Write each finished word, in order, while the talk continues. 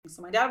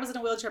So my dad was in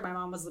a wheelchair, my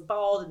mom was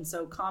bald, and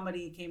so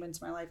comedy came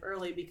into my life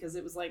early because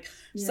it was like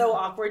so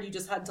awkward. You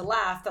just had to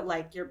laugh that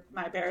like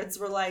my parents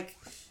were like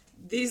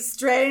these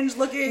strange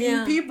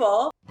looking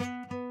people.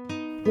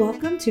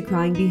 Welcome to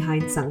Crying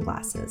Behind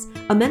Sunglasses,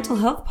 a mental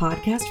health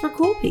podcast for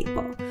cool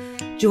people.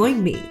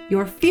 Join me,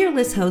 your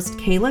fearless host,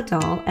 Kayla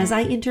Dahl, as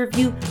I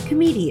interview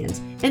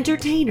comedians,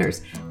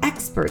 entertainers,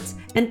 experts,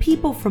 and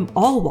people from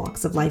all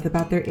walks of life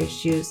about their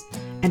issues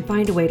and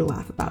find a way to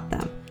laugh about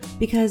them.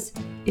 Because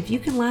if you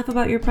can laugh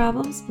about your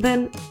problems,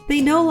 then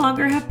they no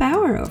longer have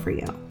power over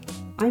you.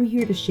 I'm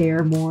here to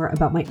share more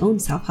about my own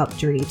self-help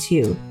journey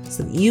too,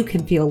 so that you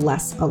can feel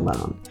less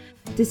alone.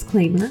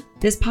 Disclaimer,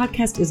 this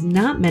podcast is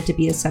not meant to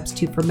be a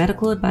substitute for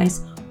medical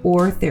advice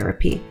or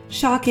therapy.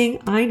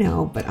 Shocking, I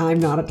know, but I'm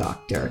not a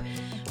doctor.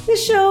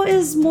 This show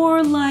is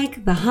more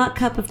like the hot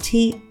cup of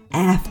tea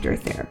after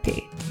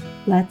therapy.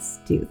 Let's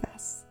do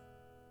this.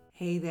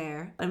 Hey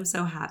there. I'm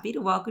so happy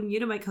to welcome you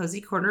to my cozy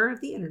corner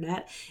of the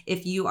internet.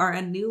 If you are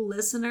a new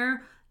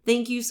listener,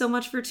 thank you so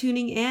much for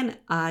tuning in.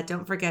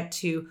 Don't forget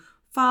to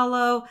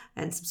follow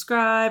and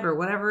subscribe or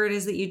whatever it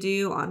is that you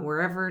do on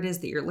wherever it is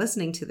that you're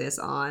listening to this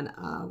on.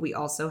 We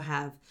also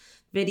have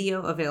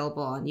video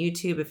available on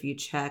YouTube if you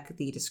check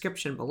the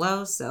description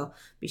below, so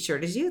be sure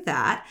to do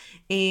that.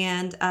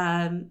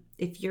 And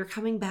if you're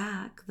coming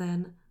back,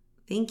 then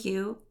thank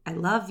you. I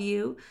love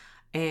you.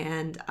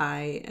 And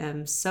I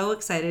am so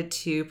excited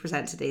to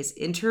present today's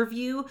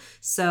interview.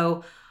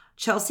 So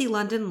Chelsea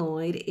London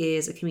Lloyd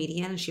is a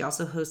comedian, and she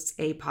also hosts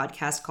a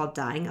podcast called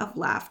Dying of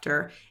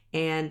Laughter.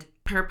 And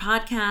her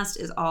podcast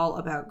is all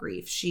about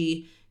grief.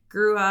 She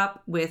grew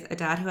up with a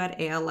dad who had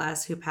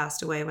ALS, who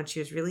passed away when she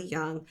was really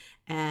young,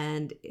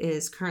 and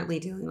is currently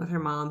dealing with her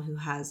mom who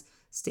has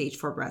stage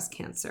 4 breast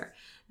cancer.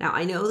 Now,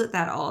 I know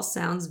that all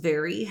sounds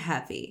very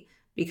heavy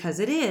because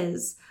it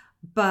is,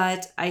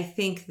 but I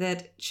think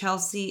that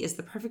Chelsea is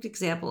the perfect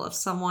example of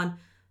someone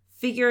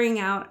figuring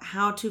out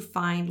how to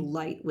find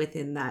light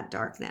within that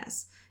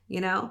darkness,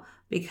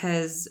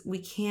 because we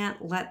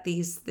can't let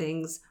these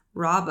things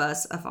rob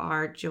us of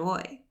our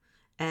joy.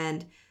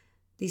 And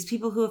these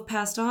people who have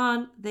passed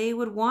on, they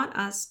would want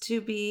us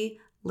to be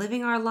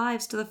living our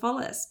lives to the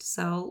fullest.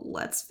 So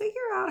let's figure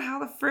out how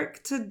the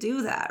frick to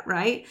do that,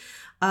 right?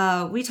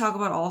 We talk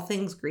about all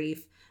things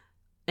grief.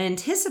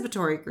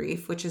 Anticipatory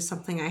grief, which is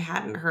something I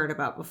hadn't heard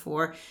about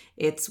before.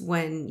 It's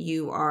when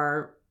you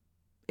are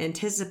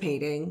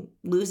anticipating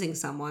losing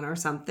someone or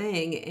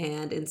something,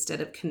 and instead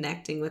of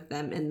connecting with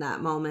them in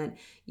that moment,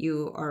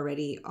 you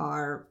already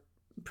are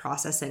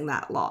processing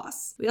that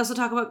loss. We also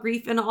talk about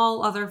grief in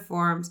all other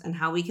forms and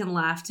how we can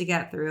laugh to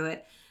get through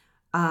it.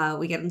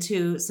 We get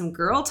into some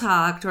girl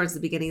talk towards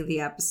the beginning of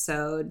the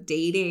episode,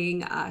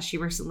 dating. She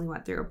recently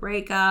went through a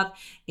breakup,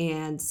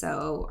 and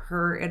so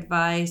her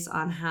advice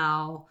on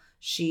how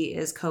she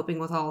is coping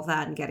with all of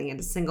that and getting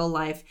into single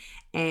life.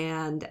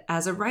 And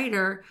as a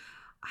writer,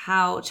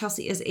 how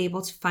Chelsea is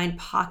able to find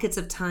pockets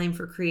of time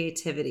for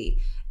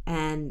creativity.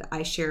 And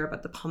I share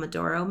about the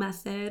Pomodoro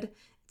method.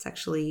 It's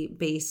actually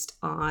based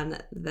on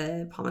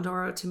the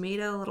Pomodoro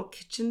tomato little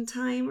kitchen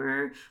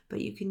timer,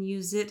 but you can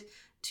use it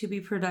to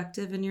be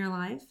productive in your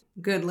life.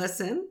 Good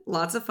listen,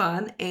 lots of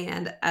fun.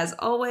 And as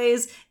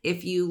always,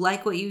 if you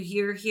like what you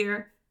hear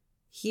here,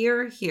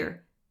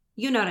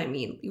 you know what I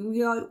mean.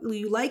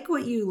 You like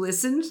what you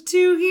listened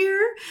to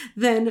here,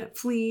 then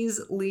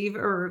please leave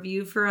a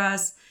review for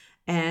us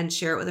and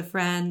share it with a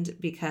friend,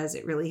 because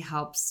it really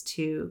helps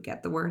to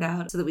get the word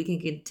out so that we can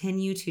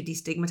continue to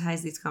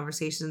destigmatize these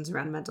conversations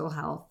around mental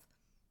health.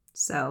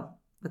 So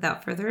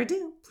without further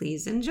ado,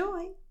 please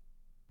enjoy.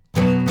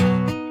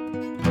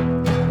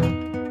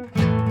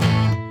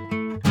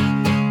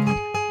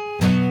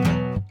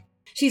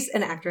 She's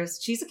an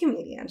actress. She's a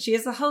comedian. She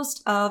is the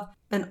host of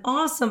an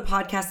awesome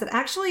podcast that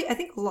actually I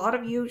think a lot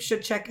of you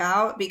should check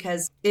out,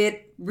 because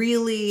it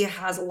really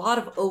has a lot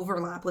of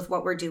overlap with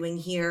what we're doing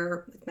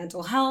here with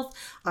mental health.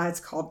 It's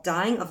called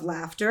Dying of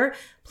Laughter.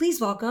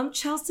 Please welcome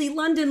Chelsea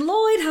London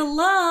Lloyd.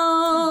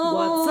 Hello.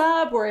 What's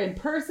up? We're in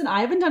person.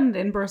 I haven't done an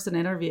in-person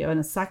interview in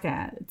a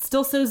second. It's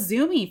still so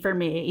Zoomy for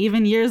me,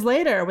 even years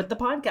later with the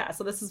podcast.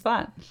 So this is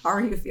fun. How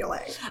are you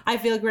feeling? I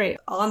feel great.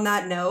 On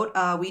that note,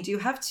 we do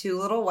have 2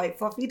 little white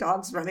fluffy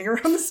dogs running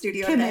around the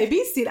studio. Can they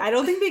be seen? I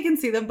don't think they can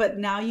see them, but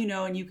now you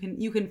know, and you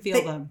can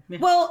feel them. Yeah.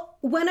 Well,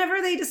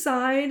 whenever they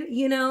decide,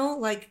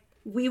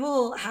 we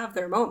will have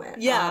their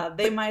moment. Yeah,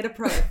 they might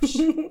approach.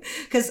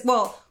 Because,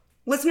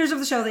 listeners of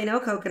the show, they know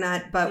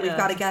Coconut, but we've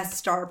got a guest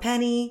star,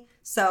 Penny.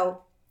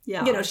 So,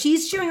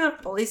 she's chewing on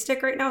a bully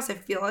stick right now, so I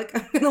feel like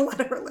I'm going to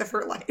let her live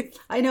her life.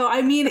 I know.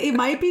 I mean, it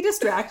might be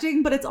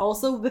distracting, but it's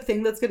also the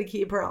thing that's going to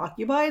keep her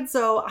occupied.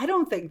 So I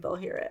don't think they'll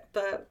hear it.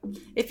 But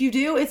if you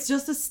do, it's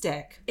just a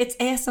stick. It's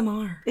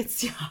ASMR.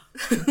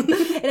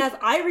 And as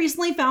I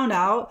recently found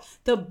out,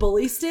 the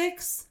bully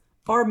sticks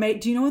are made.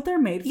 Do you know what they're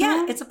made from?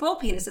 Yeah, it's a bull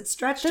penis. It's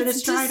stretched and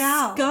it's dried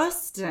out.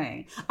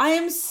 Disgusting. I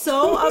am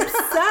so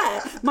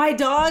upset. My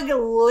dog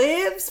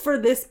lives for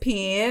this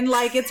peen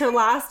like it's her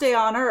last day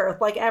on earth,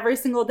 like every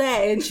single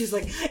day. And she's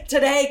like,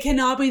 today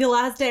cannot be the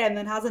last day, and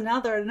then has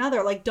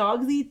another. Like,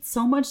 dogs eat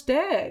so much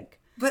dick.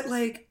 But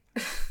like,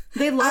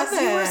 they love as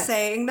it. you were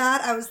saying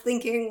that, I was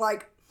thinking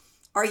like,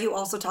 are you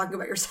also talking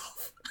about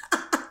yourself?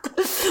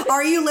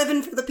 Are you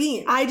living for the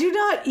peen? I do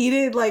not eat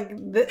it like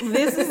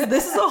this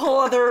is a whole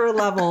other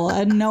level,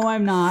 and no,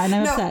 I'm not, and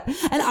I'm upset.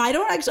 And I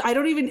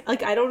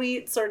don't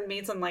eat certain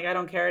meats, and like I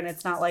don't care, and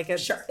it's not like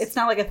it's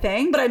not like a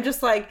thing. But I'm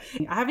just like,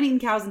 I haven't eaten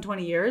cows in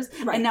 20 years,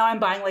 and now I'm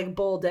buying like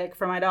bull dick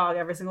for my dog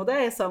every single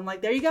day. So I'm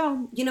like, there you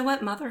go. You know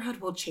what? Motherhood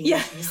will change.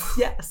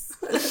 Yes.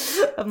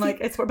 I'm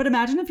like, I swear. But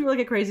imagine if you were like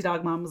a crazy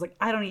dog mom was like,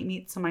 I don't eat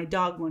meat, so my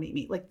dog won't eat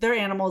meat. Like they're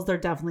animals, they're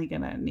definitely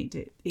gonna need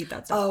to eat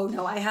that stuff. Oh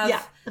no, I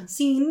have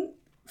seen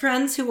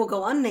friends who will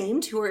go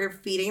unnamed who are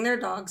feeding their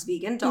dogs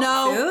vegan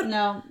dog food.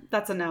 No,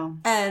 that's a no.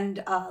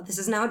 And this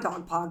is now a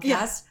dog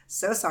podcast.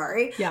 So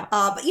sorry. Yeah.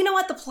 But you know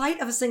what? The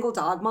plight of a single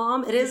dog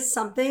mom, it is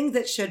something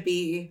that should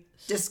be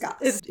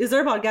discussed. Is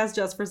there a podcast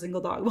just for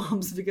single dog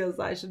moms? Because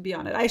I should be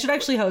on it. I should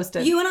actually host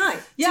it. You and I.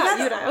 Yeah, together.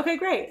 you and I. Okay,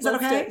 great. Is that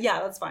okay? Yeah,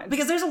 that's fine.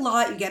 Because there's a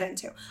lot you get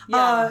into.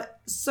 Yeah.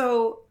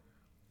 So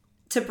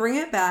to bring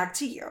it back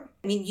to you,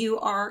 I mean, you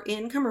are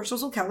in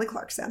commercials with Kelly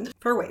Clarkson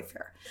for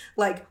Wayfair,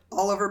 like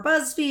all over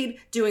BuzzFeed,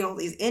 doing all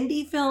these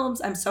indie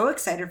films. I'm so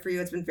excited for you.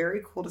 It's been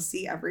very cool to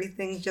see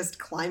everything just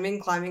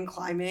climbing.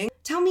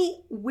 Tell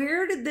me,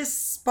 where did this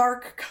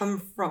spark come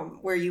from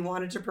where you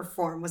wanted to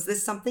perform? Was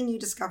this something you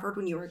discovered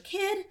when you were a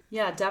kid?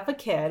 Yeah, def a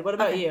kid. What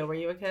about you? Were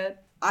you a kid?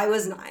 I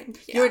was 9.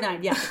 Yeah. You were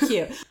 9. Yeah,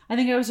 cute. I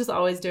think I was just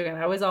always doing it.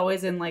 I was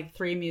always in like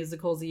 3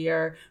 musicals a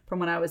year from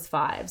when I was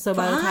 5. So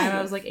by the time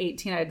I was like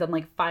 18, I had done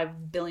like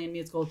 5 billion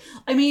musicals.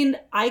 I mean,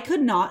 I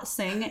could not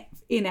sing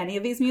in any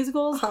of these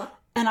musicals.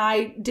 And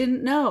I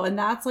didn't know. And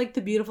that's like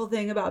the beautiful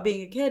thing about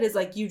being a kid is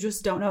like you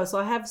just don't know. So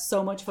I have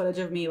so much footage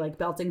of me like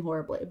belting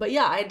horribly. But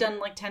yeah, I had done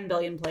like 10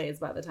 billion plays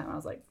by the time I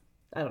was like,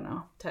 I don't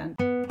know, 10.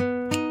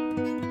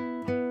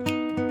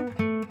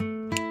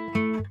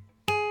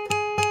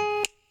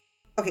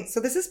 Okay,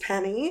 so this is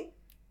Penny.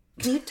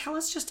 Can you tell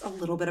us just a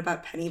little bit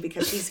about Penny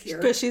because she's here?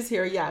 Because she's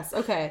here, yes.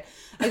 Okay.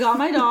 I got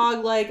my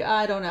dog like,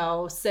 I don't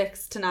know,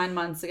 6 to 9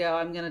 months ago.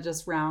 I'm going to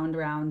just round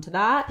to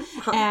that.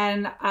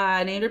 And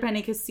I named her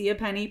Penny because see a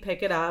penny,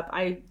 pick it up.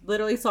 I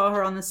literally saw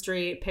her on the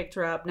street, picked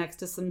her up next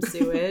to some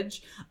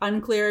sewage.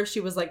 Unclear if she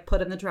was like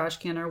put in the trash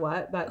can or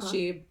what, but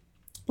she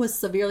was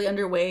severely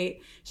underweight.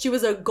 She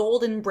was a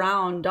golden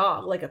brown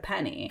dog, like a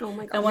penny. Oh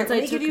my god! And once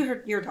I took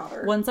your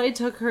daughter. Once I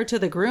took her to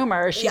the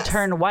groomer, she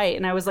turned white,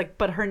 and I was like,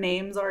 "But her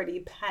name's already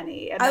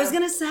Penny." And I was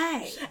gonna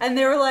say, and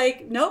they were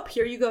like, "Nope,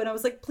 here you go." And I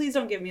was like, "Please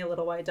don't give me a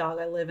little white dog.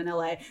 I live in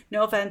LA.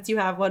 No offense, you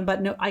have one,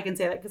 but no, I can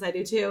say that because I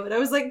do too." And I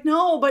was like,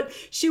 "No, but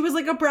she was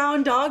like a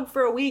brown dog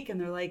for a week," and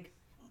they're like,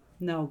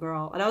 "No,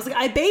 girl." And I was like,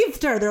 "I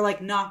bathed her." They're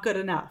like, "Not good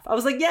enough." I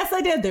was like, "Yes,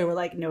 I did." They were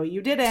like, "No,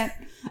 you didn't."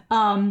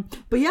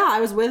 But yeah,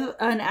 I was with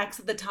an ex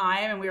at the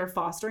time and we were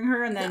fostering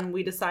her. And then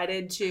we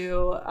decided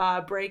to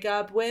break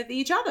up with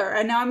each other.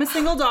 And now I'm a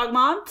single dog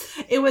mom.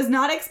 It was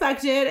not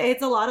expected.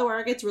 It's a lot of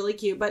work. It's really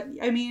cute. But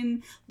I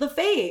mean, the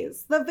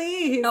phase. No,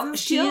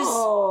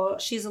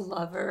 cute. She's a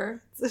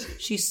lover.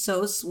 She's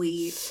so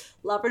sweet.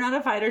 Lover, not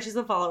a fighter. She's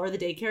a follower. The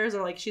daycares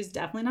are like, she's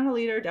definitely not a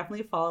leader,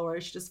 definitely a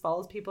follower. She just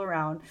follows people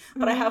around.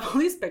 But I have all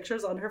these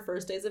pictures on her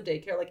first days of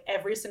daycare. Like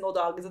every single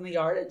dog is in the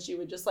yard and she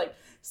would just like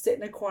sit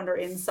in a corner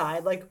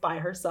inside like by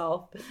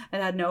herself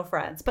and had no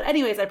friends. But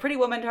anyways, I pretty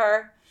womaned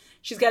her.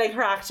 She's getting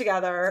her act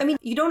together. I mean,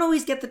 you don't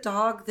always get the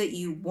dog that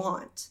you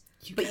want.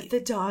 You get the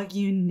dog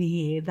you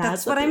need.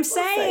 That's what I'm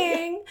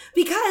saying.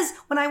 Because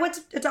when I went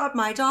to adopt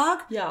my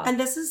dog, and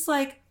this is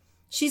like,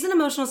 she's an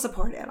emotional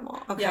support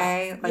animal,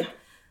 okay? Yeah. Like,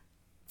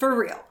 for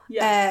real.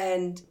 Yeah.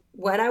 And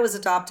when I was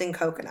adopting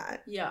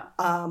Coconut,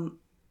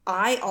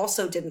 I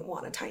also didn't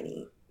want a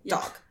tiny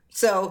dog.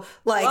 So,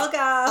 like,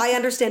 I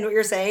understand what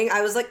you're saying.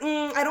 I was like,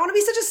 I don't want to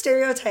be such a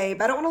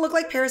stereotype. I don't want to look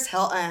like Paris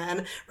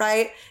Hilton,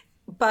 right?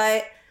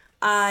 But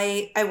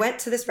I went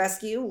to this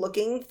rescue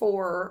looking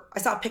for, I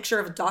saw a picture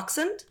of a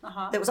dachshund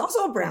that was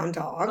also a brown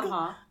dog. And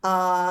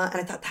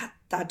I thought,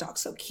 that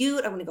dog's so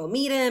cute. I want to go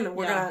meet him and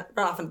we're going to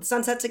run off into the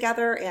sunset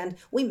together. And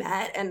we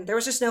met and there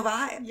was just no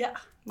vibe. Yeah.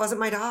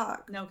 Wasn't my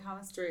dog. No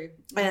chemistry.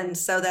 And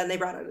so then they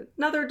brought out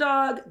another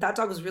dog. That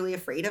dog was really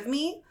afraid of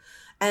me.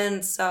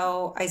 And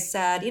so I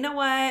said, you know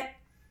what?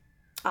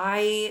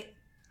 I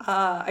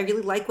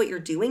really like what you're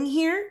doing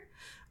here.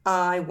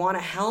 I want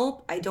to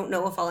help. I don't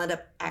know if I'll end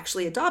up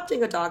actually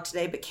adopting a dog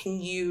today, but can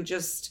you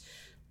just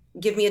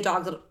give me a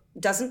dog that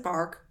doesn't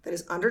bark, that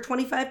is under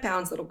 25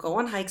 pounds, that'll go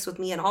on hikes with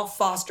me and I'll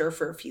foster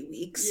for a few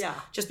weeks. Yeah.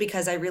 Just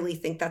because I really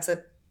think that's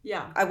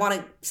I want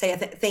to say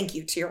thank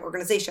you to your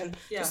organization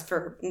just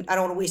for, I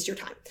don't want to waste your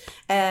time.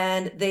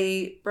 And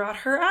they brought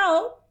her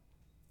out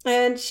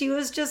and she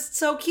was just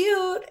so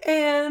cute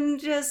and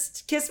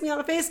just kissed me on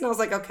the face. And I was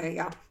like, okay,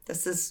 yeah,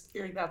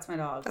 you're like, that's my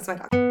dog. That's my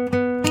dog.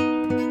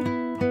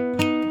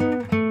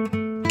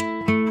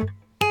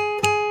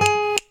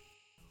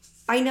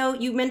 I know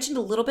you mentioned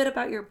a little bit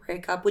about your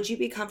breakup. Would you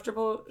be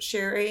comfortable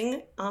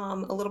sharing a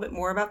little bit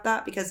more about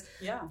that? Because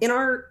in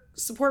our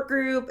support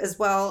group, as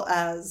well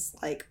as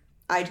like,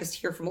 I just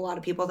hear from a lot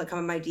of people that come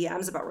in my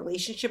DMs about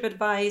relationship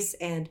advice,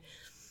 and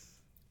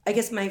I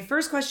guess my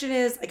first question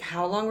is, like,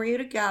 how long were you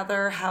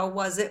together? How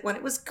was it when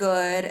it was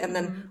good? And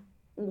then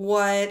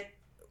what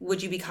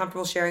would you be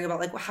comfortable sharing about,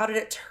 like, how did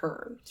it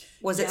turn?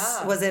 Was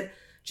it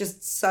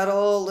just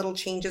subtle little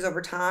changes over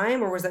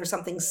time, or was there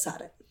something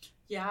sudden?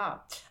 Yeah.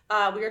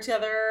 We were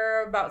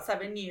together about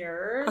 7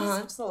 years,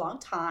 which is a long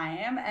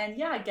time. And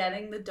yeah,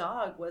 getting the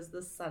dog was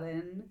the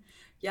sudden.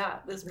 Yeah,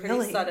 it was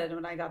pretty sudden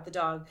when I got the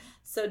dog.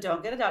 So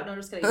don't get a dog. No,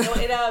 just kidding.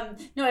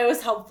 No, it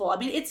was helpful. I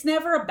mean, it's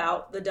never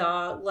about the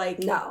dog, like,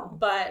 no.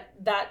 But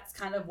that's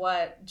kind of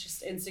what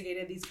just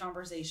instigated these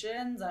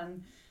conversations,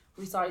 and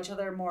we saw each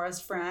other more as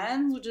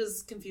friends, which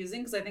is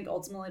confusing because I think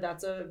ultimately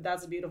that's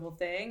a beautiful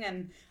thing.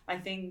 And I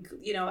think,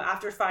 you know,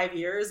 after 5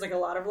 years, like, a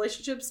lot of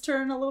relationships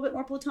turn a little bit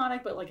more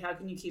platonic, but like, how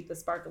can you keep the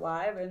spark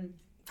alive? And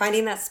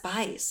finding that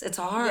spice, it's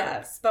hard.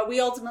 Yes, but we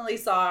ultimately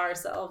saw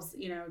ourselves,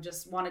 you know,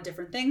 just wanted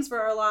different things for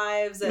our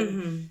lives,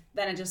 and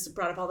then it just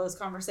brought up all those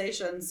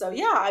conversations. So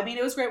yeah, I mean,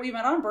 it was great. We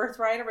met on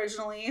Birthright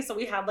originally, so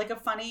we had like a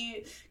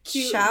funny,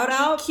 cute shout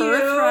out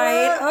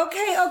Birthright.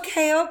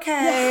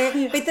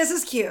 Okay. Wait, this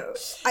is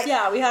cute.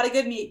 Yeah, we had a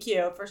good meet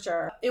cute for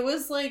sure. It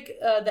was like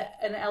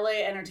an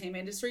LA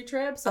entertainment industry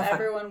trip, so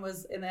everyone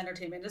was in the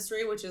entertainment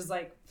industry, which is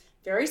like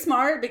very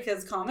smart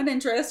because common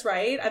interest,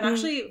 right? I'm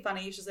actually,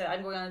 funny you should say,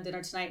 I'm going on a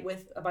dinner tonight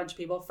with a bunch of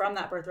people from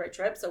that Birthright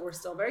trip, so we're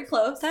still very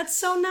close. That's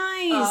so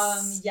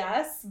nice.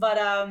 Yes, but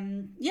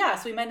yeah,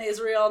 so we met in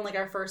Israel, and like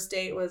our first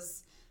date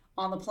was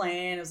on the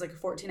plane. It was like a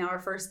 14-hour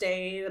first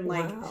date, and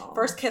like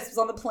first kiss was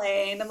on the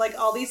plane, and like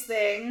all these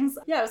things.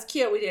 Yeah, it was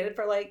cute. We dated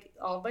for like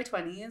all of my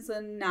 20s,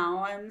 and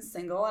now I'm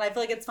single, and I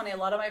feel like it's funny. A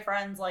lot of my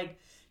friends, like,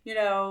 you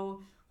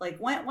know, like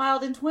went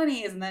wild in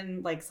 20s and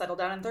then like settled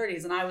down in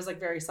 30s. And I was like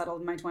very settled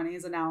in my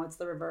 20s, and now it's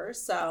the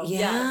reverse. So yeah,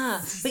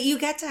 yes. But you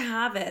get to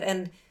have it.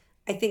 And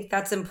I think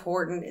that's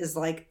important, is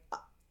like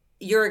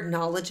you're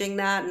acknowledging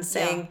that and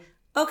saying,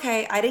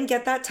 okay, I didn't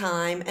get that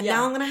time, and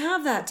now I'm going to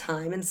have that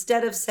time,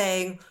 instead of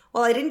saying,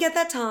 well, I didn't get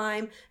that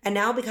time, and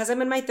now because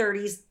I'm in my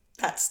 30s,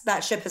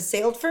 that ship has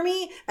sailed for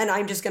me, and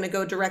I'm just going to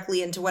go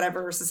directly into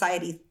whatever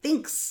society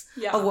thinks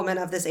a woman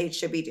of this age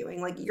should be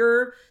doing. Like,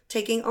 you're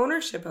taking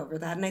ownership over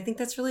that, and I think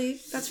that's really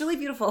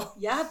beautiful.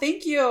 Yeah,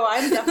 thank you.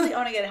 I'm definitely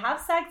owning it. Have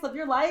sex, live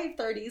your life,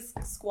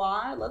 30s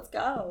squad. Let's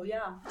go.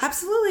 Yeah,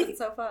 absolutely. It's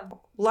so fun.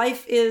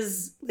 Life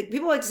is, like,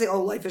 people like to say,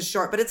 oh, life is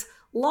short, but it's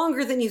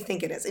longer than you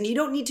think it is, and you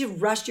don't need to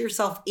rush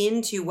yourself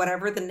into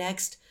whatever the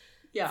next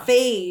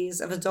phase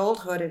of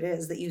adulthood it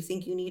is that you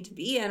think you need to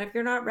be in if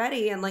you're not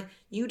ready. And like,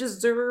 you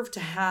deserve to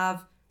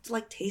have to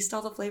like taste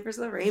all the flavors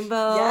of the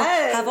rainbow,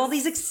 have all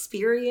these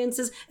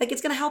experiences. Like,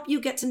 it's going to help you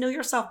get to know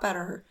yourself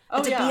better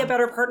and to be a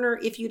better partner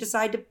if you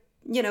decide to,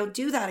 you know,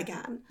 do that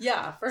again.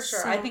 Yeah, for sure.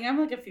 So, I think I'm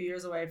like a few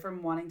years away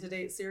from wanting to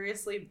date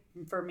seriously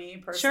for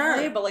me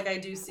personally, but like I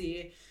do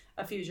see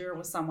a future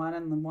with someone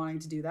and then wanting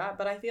to do that.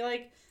 But I feel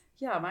like,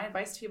 yeah, my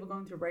advice to people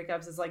going through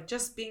breakups is like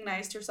just being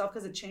nice to yourself,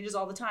 because it changes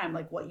all the time.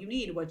 Like what you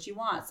need, what you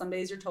want. Some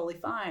days you're totally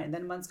fine.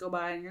 Then months go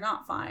by and you're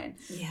not fine.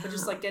 Yeah. But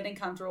just like getting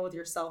comfortable with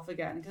yourself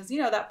again. Because,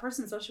 you know, that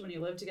person, especially when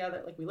you live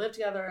together, like we live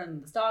together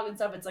and this dog and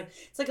stuff, it's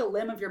like a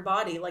limb of your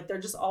body. Like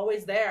they're just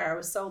always there. It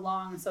was so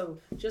long. So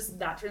just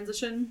that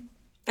transition.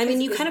 I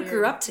mean, you kind of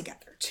grew up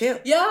together too.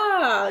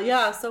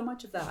 Yeah, so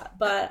much of that.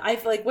 But I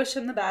like wish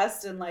him the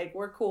best, and like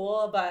we're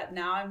cool. But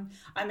now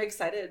I'm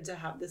excited to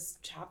have this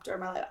chapter in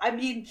my life. I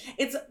mean,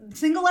 it's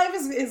single life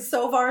is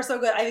so far so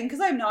good. I think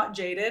because I'm not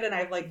jaded and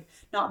I've like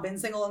not been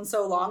single in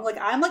so long. Like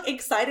I'm like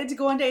excited to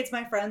go on dates.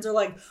 My friends are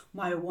like,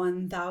 my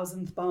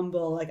 1000th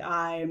Bumble. Like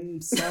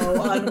I'm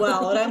so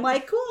unwell, and I'm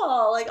like,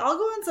 cool. Like I'll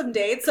go on some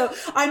dates. So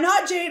I'm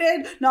not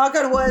jaded. Knock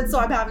on wood. So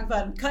I'm having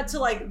fun. Cut to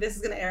like this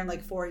is gonna air in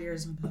like 4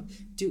 years. And I'm like,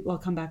 dude, I'll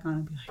come back on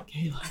and be like,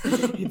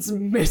 Kayla, it's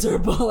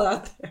miserable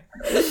out there.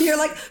 You're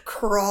like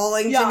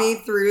crawling to me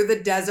through the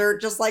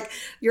desert, just like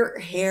your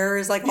hair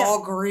is like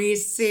all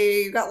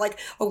greasy. You got like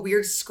a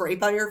weird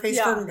scrape on your face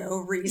for no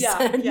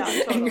reason. Yeah,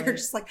 totally. And you're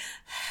just like,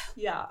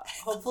 yeah.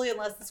 Hopefully,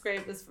 unless the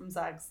scrape is from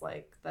sex,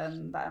 like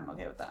then I'm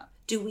okay with that.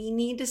 Do we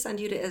need to send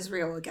you to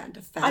Israel again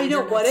to find? I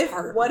know. What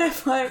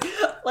if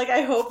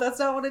I hope that's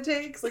not what it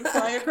takes, like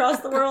flying across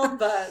the world,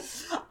 but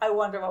I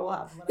wonder what will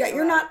happen.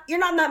 You're not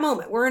in that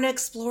moment. We're in an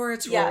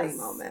exploratory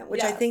moment,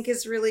 which I think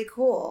is really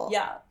cool.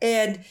 Yeah.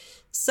 And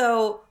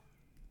so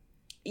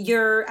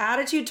your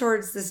attitude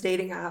towards this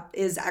dating app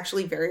is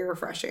actually very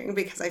refreshing,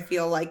 because I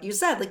feel like you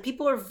said, like,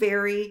 people are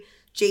very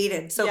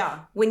jaded. So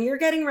when you're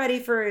getting ready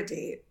for a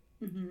date,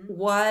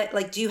 what,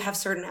 like, do you have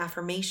certain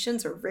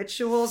affirmations or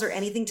rituals or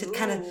anything to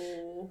kind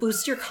of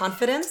boost your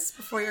confidence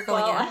before you're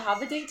going in? I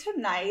have a date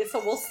tonight,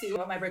 so we'll see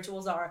what my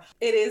rituals are.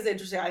 It is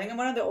interesting. I think I'm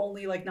one of the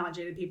only like not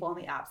jaded people on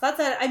the apps. That's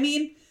it. I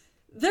mean,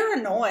 they're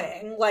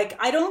annoying. Like,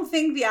 I don't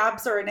think the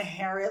apps are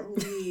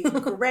inherently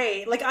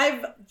great. Like,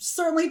 I've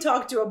certainly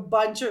talked to a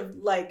bunch of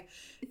like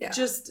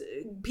just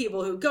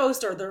people who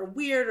ghost, or they're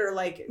weird, or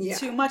like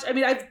too much. I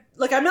mean, I'm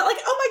not like,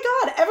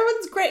 oh my God,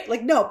 everyone's great.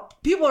 Like, no,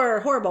 people are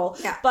horrible.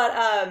 Yeah.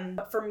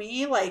 But for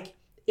me, like,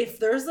 if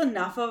there's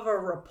enough of a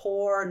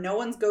rapport, no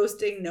one's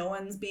ghosting, no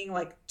one's being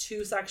like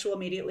too sexual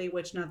immediately,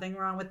 which nothing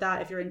wrong with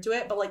that if you're into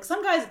it. But like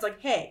some guys, it's like,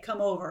 hey, come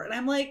over. And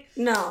I'm like,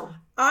 no.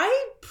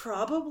 I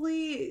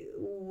probably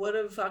would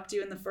have fucked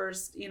you in the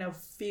first,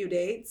 few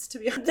dates, to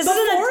be honest. This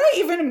Before is I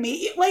even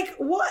meet you. Like,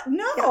 what?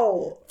 No.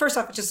 Yeah. First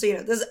off, just so you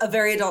know, this is a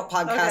very adult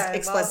podcast, Okay,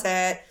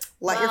 explicit.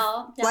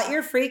 Let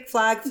your freak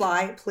flag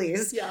fly,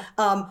 please. Yeah.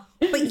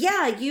 But yeah,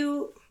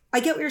 I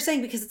get what you're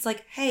saying, because it's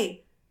like,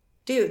 hey,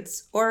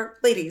 dudes or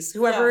ladies,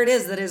 whoever it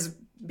is that is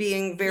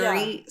being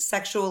very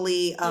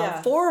sexually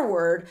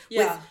forward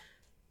with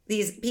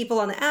these people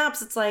on the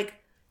apps, it's like,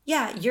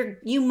 yeah,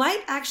 you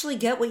might actually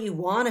get what you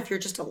want if you're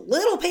just a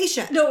little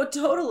patient. No,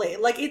 totally.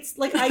 Like, it's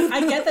like,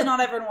 I get that not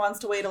everyone wants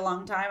to wait a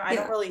long time. I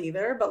don't really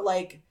either, but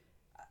like,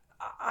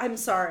 I'm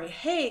sorry.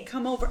 Hey,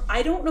 come over.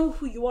 I don't know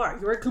who you are.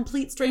 You're a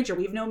complete stranger.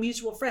 We have no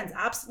mutual friends.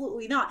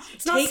 Absolutely not.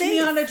 It's not Take safe. me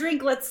on a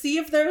drink. Let's see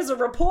if there's a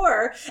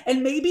rapport.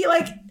 And maybe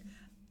like,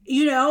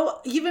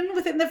 even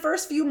within the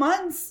first few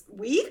months,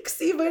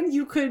 weeks, even,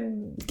 you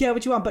could get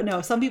what you want. But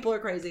no, some people are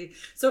crazy.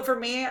 So for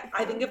me,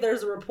 I think if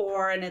there's a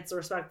rapport and it's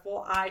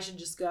respectful, I should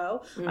just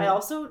go. Mm. I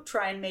also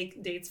try and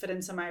make dates fit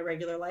into my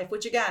regular life,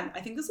 which again, I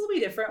think this will be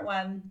different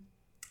when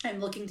I'm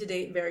looking to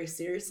date very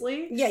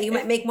seriously. Yeah, you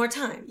might make more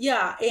time.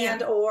 Yeah,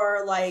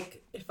 or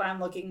like if I'm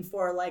looking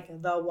for like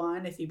the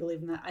one, if you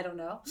believe in that, I don't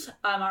know.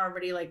 I'm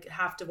already like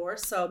half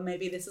divorced, so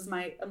maybe this is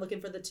I'm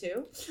looking for the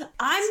two.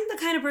 I'm the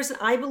kind of person,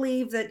 I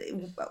believe that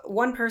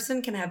one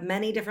person can have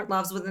many different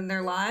loves within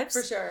their lives.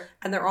 For sure.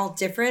 And they're all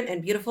different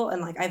and beautiful,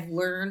 and like I've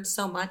learned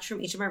so much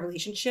from each of my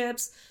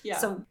relationships. Yeah.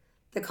 So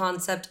the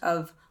concept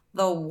of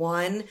the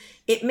one,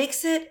 it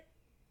makes it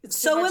It's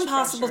too so much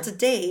impossible pressure. to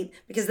date,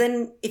 because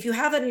then if you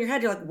have that in your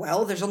head, you're like,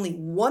 well, there's only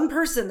one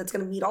person that's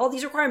going to meet all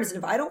these requirements,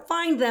 and if I don't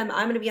find them,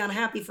 I'm going to be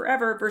unhappy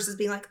forever, versus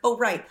being like, oh,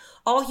 right,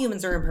 all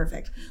humans are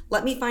imperfect.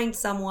 Let me find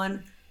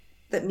someone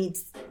that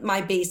meets my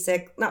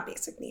not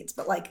basic needs,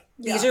 but like,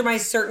 these are my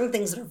certain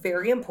things that are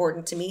very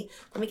important to me.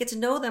 Let me get to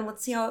know them.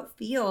 Let's see how it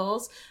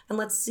feels, and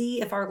let's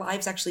see if our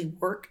lives actually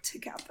work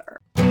together.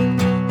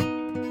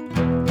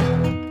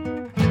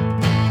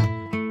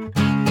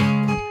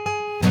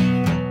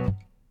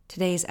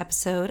 Today's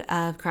episode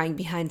of Crying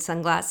Behind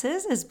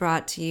Sunglasses is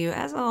brought to you,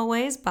 as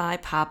always, by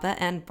Papa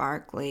and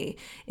Barkley.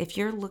 If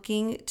you're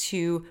looking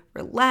to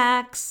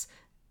relax,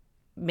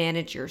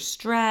 manage your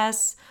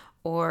stress,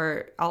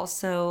 or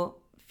also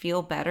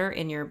feel better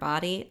in your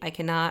body, I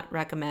cannot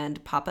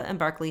recommend Papa and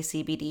Barkley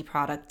CBD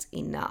products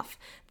enough.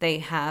 They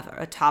have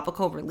a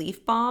topical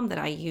relief balm that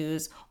I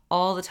use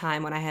all the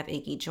time when I have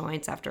achy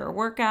joints after a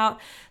workout.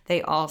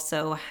 They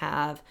also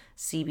have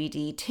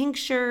CBD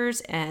tinctures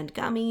and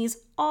gummies,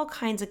 all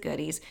kinds of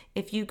goodies.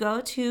 If you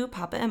go to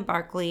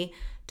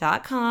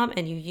papaandbarkley.com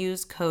and you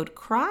use code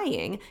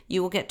CRYING,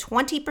 you will get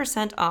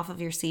 20% off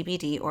of your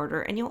CBD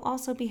order, and you'll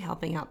also be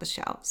helping out the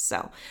show.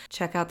 So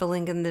check out the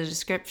link in the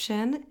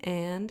description,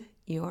 and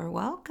you're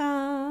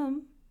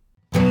welcome.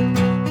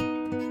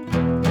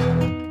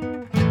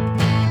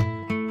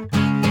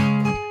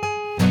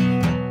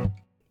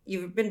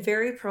 You've been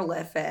very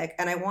prolific,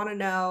 and I want to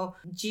know,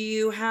 do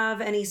you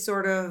have any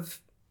sort of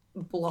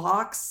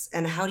blocks,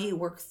 and how do you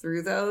work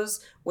through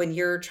those when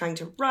you're trying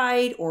to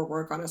write or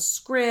work on a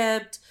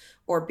script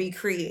or be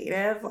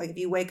creative? Like if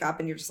you wake up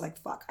and you're just like,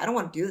 fuck, I don't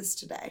want to do this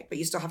today, but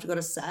you still have to go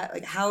to set.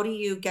 Like, how do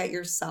you get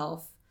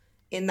yourself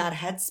in that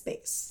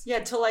headspace? Yeah,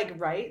 to like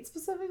write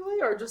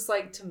specifically, or just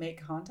like to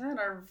make content,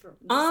 or for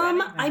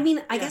anything? I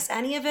mean, I guess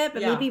any of it,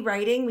 but maybe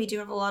writing. We do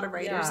have a lot of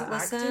writers that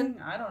listen.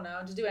 Acting, I don't know.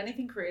 To do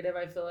anything creative,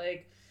 I feel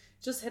like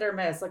just hit or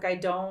miss. Like I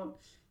don't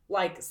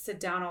like sit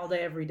down all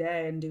day every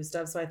day and do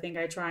stuff. So I think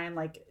I try and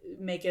like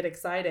make it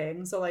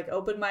exciting. So like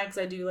open mics,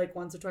 I do like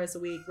once or twice a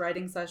week.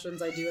 Writing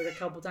sessions, I do like a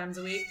couple times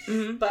a week.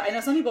 Mm-hmm. But I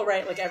know some people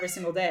write like every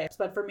single day.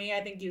 But for me,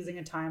 I think using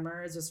a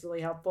timer is just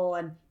really helpful.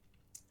 And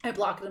I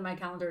block it in my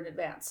calendar in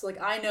advance. So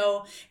like I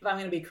know if I'm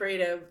going to be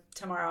creative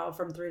tomorrow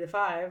from 3 to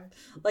 5,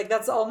 like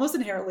that's almost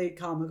inherently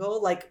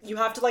comical. Like you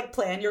have to like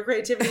plan your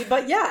creativity,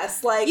 but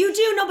yes, like you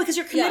do know, because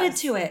you're committed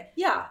to it.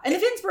 Yeah. And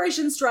if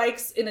inspiration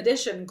strikes in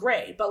addition,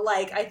 great. But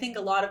like, I think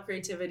a lot of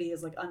creativity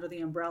is like under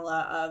the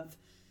umbrella of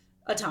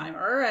a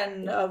timer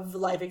and of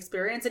life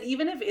experience. And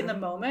even if in the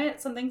moment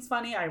something's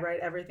funny, I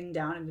write everything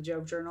down in a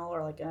joke journal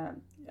or like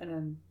in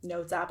a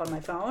notes app on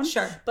my phone.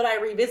 Sure. But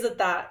I revisit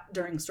that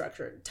during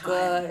structured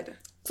time. Good.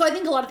 So I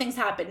think a lot of things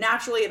happen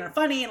naturally and are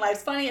funny, and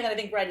life's funny, and then I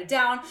think write it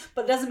down,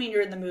 but it doesn't mean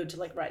you're in the mood to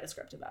like write a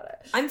script about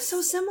it. I'm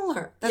so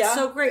similar. That's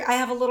so great. I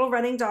have a little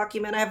running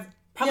document. I have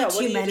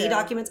probably too many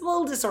documents. I'm a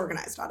little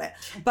disorganized on it.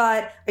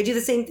 But I do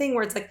the same thing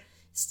where it's like,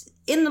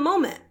 in the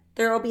moment,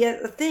 there will be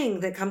a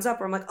thing that comes up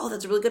where I'm like, oh,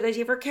 that's a really good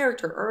idea for a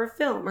character or a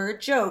film or a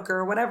joke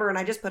or whatever. And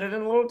I just put it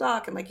in a little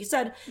doc. And like you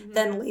said,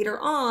 then later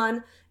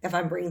on, if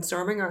I'm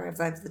brainstorming or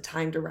if I have the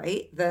time to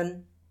write,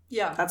 then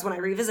that's when I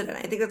revisit it.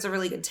 I think that's a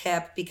really good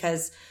tip,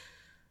 because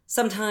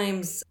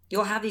sometimes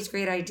you'll have these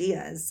great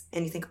ideas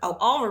and you think, oh,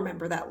 I'll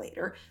remember that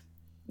later.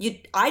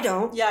 I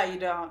don't. Yeah, you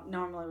don't.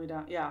 Normally we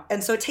don't. Yeah.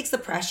 And so it takes the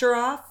pressure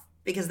off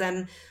because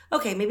then,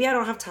 okay, maybe I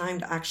don't have time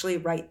to actually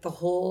write the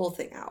whole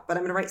thing out, but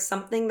I'm going to write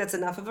something that's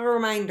enough of a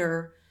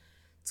reminder.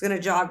 It's going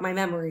to jog my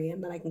memory,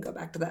 and then I can go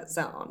back to that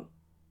zone.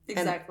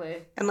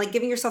 Exactly. And like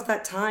giving yourself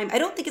that time. I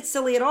don't think it's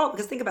silly at all,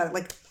 because think about it.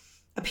 Like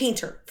a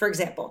painter, for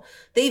example,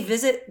 they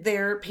visit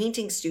their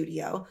painting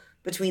studio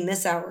between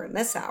this hour and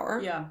this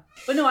hour. Yeah.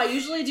 But no, I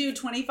usually do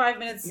 25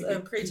 minutes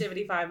of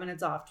creativity, 5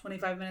 minutes off,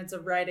 25 minutes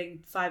of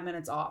writing, 5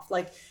 minutes off.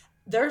 Like,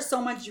 there's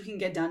so much you can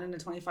get done in a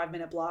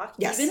 25-minute block.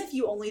 Yes. Even if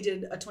you only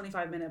did a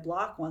 25-minute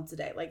block once a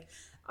day. Like,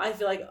 I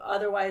feel like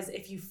otherwise,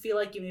 if you feel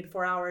like you need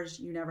 4 hours,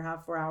 you never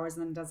have 4 hours,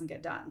 and then it doesn't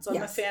get done. So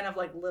I'm a fan of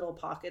like little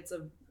pockets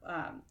of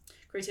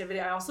creativity.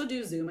 I also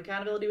do Zoom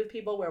accountability with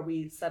people where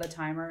we set a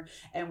timer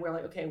and we're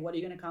like, okay, what are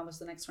you going to accomplish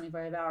the next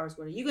 25 hours?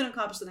 What are you going to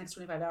accomplish the next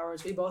 25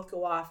 hours? We both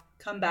go off,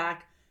 come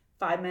back,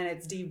 5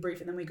 minutes, debrief,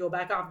 and then we go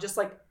back off. Just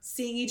like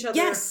seeing each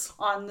other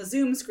on the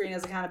Zoom screen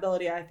as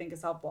accountability, I think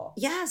is helpful.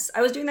 Yes.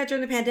 I was doing that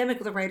during the pandemic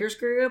with a writers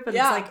group, and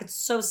it's like, it's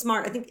so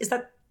smart. I think, is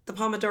that the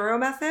Pomodoro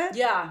method?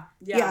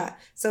 Yeah.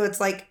 So it's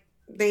like,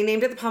 they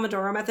named it the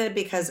Pomodoro method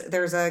because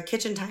there's a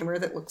kitchen timer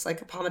that looks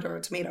like a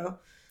Pomodoro tomato.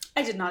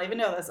 I did not even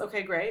know this.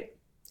 Okay, great.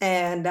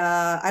 And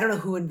I don't know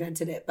who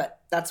invented it,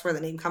 but that's where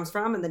the name comes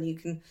from. And then you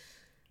can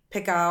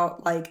pick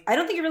out, like, I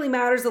don't think it really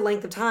matters the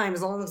length of time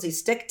as long as you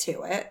stick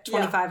to it.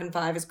 25 and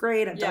 5 is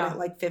great. I've done it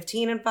like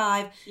 15 and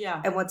 5.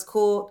 Yeah. And what's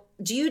cool,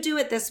 do you do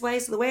it this way?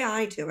 So the way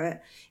I do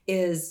it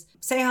is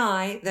say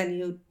hi, then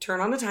you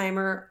turn on the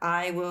timer.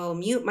 I will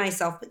mute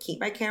myself but keep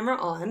my camera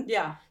on.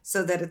 Yeah.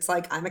 So that it's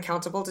like I'm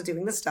accountable to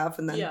doing the stuff.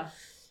 And then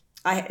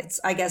it's,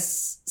 I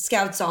guess,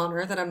 Scout's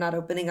honor that I'm not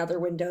opening other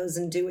windows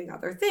and doing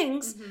other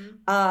things.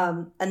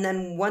 Mm-hmm. And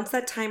then once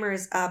that timer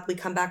is up, we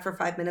come back for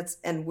 5 minutes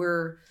and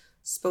we're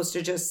supposed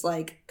to just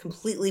like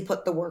completely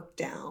put the work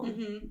down.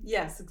 Mm-hmm.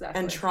 Yes,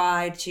 exactly. And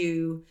try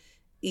to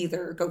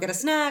either go get a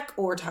snack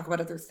or talk about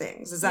other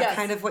things. Is that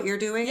kind of what you're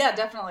doing? Yeah,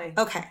 definitely.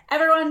 Okay.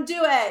 Everyone do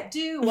it.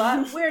 Do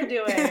what we're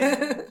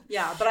doing.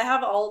 Yeah, but I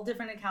have all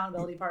different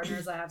accountability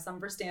partners. I have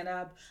some for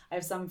stand-up. I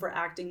have some for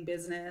acting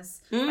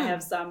business. I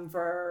have some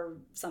for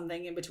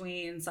something in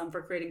between, some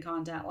for creating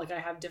content. Like I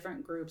have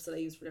different groups that I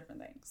use for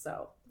different things.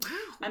 So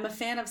I'm a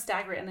fan of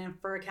stagger. And then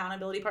for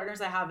accountability partners,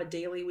 I have a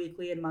daily,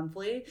 weekly, and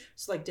monthly.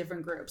 So like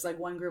different groups. Like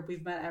one group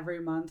we've met every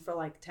month for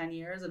like 10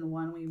 years, and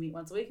one we meet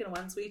once a week, and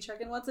once we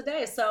check in once a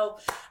day. So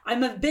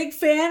I'm a big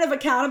fan of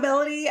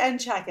accountability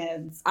and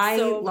check-ins. I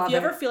love it. If you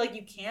ever feel like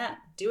you can't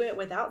do it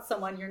without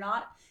someone, you're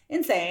not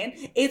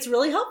insane. It's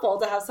really helpful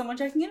to have someone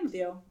checking in with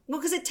you.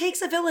 Well, because it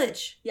takes a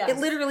village. Yes. It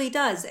literally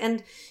does.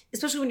 And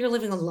especially when you're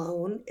living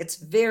alone, it's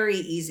very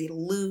easy to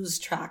lose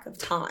track of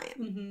time.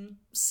 Mm-hmm.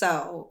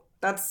 So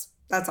that's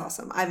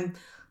awesome.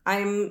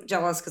 I'm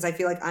jealous because I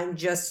feel like I'm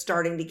just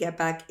starting to get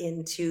back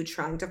into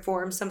trying to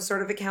form some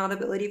sort of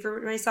accountability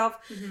for myself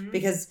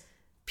because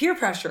peer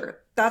pressure,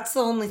 that's the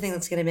only thing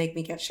that's going to make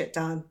me get shit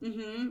done.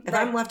 If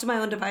I'm left to my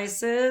own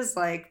devices,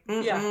 like,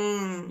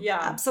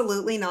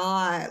 absolutely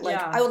not. Like,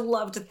 I would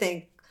love to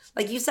think,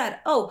 like you said,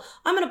 oh,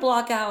 I'm going to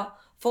block out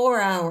 4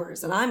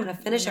 hours and I'm going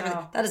to finish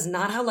everything. That is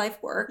not how life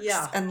works.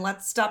 Yeah. And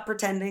let's stop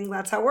pretending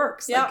that's how it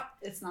works. Yeah, like,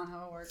 it's not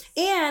how it works.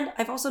 And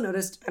I've also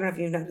noticed, I don't know if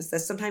you've noticed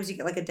this, sometimes you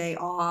get like a day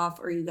off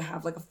or you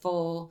have like a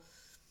full,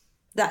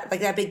 that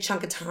big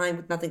chunk of time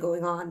with nothing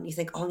going on. And you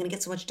think, oh, I'm going to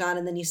get so much done.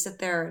 And then you sit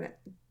there and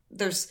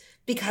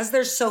because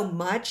there's so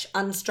much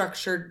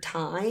unstructured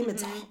time,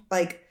 it's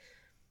like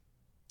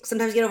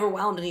sometimes you get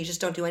overwhelmed and you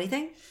just don't do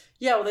anything.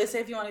 Yeah, well, they say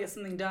if you want to get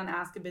something done,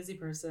 ask a busy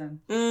person.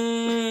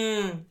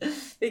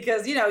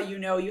 Because, you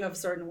have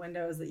certain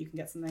windows that you can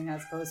get something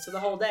as opposed to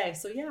the whole day.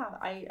 So, yeah,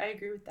 I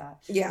agree with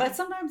that. Yeah. But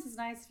sometimes it's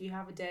nice if you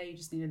have a day, you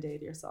just need a day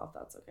to yourself.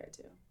 That's okay,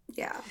 too.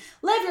 Yeah.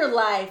 Live your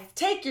life.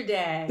 Take your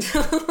day.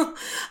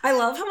 I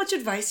love how much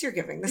advice you're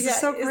giving. This is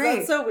so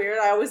great. Is that so weird?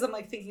 I always am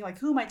like thinking, like,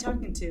 who am I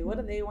talking to? What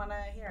do they want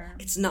to hear?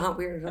 It's not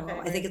weird at all.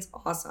 Okay, I think it's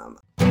awesome.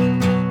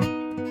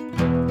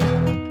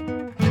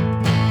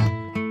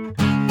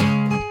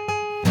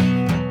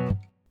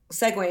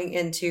 Segueing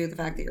into the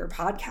fact that you're a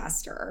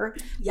podcaster.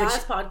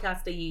 Yes,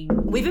 podcasting.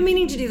 We've been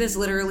meaning to do this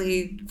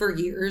literally for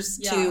years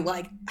to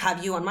like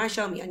have you on my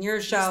show, me on your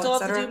show, still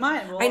etc. have to do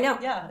mine. Well, I know.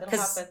 Yeah, it'll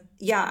happen.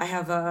 Yeah, I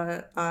have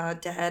a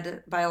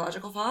dead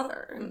biological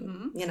father.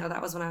 And,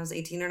 that was when I was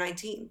 18 or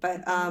 19.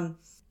 But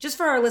just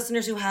for our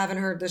listeners who haven't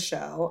heard the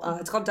show,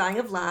 it's called Dying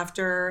of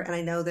Laughter. And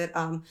I know that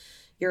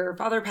your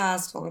father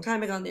passed a long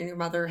time ago and your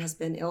mother has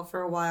been ill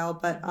for a while.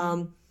 But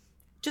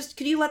just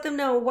could you let them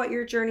know what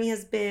your journey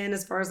has been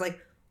as far as like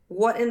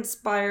what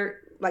inspired,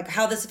 like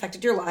how this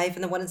affected your life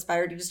and then what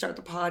inspired you to start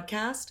the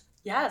podcast?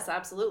 Yes,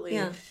 absolutely.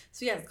 Yeah.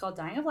 So it's called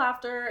Dying of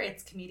Laughter.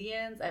 It's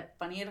comedians at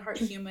funny at heart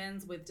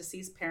humans with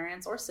deceased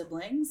parents or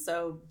siblings.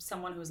 So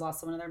someone who's lost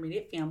someone in their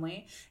immediate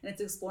family. And it's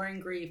exploring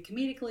grief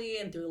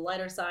comedically and through the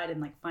lighter side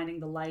and like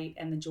finding the light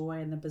and the joy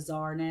and the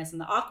bizarreness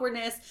and the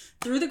awkwardness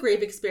through the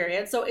grief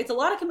experience. So it's a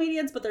lot of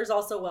comedians, but there's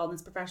also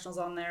wellness professionals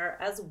on there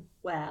as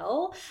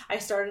well. I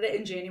started it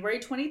in January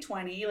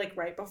 2020, like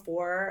right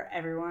before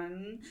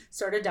everyone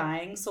started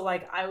dying. So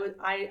like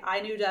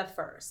I knew death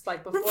first,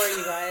 like before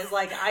you guys,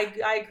 like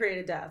I created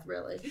created death,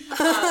 really.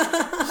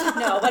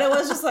 No, but it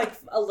was just like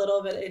a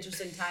little bit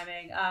interesting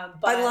timing.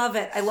 But I love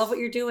it. I love what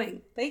you're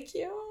doing. Thank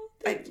you.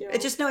 Thank you.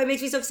 It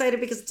makes me so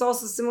excited because it's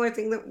also a similar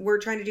thing that we're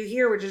trying to do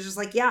here, which is just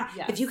like,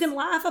 if you can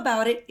laugh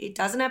about it, it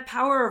doesn't have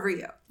power over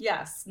you.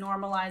 Yes,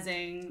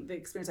 normalizing the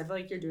experience. I feel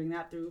like you're doing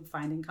that through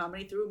finding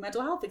comedy, through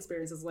mental health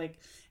experiences,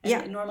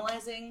 and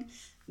normalizing,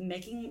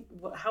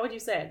 how would you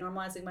say it?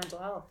 Normalizing mental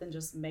health and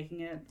just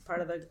making it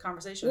part of the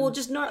conversation. Well,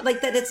 just not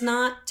like that. It's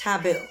not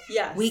taboo.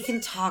 Yes, we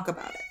can talk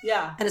about it.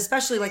 Yeah, and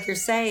especially like you're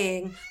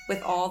saying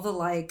with all the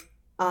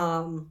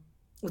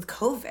with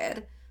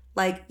COVID.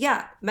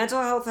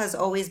 Mental health has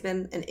always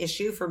been an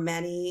issue for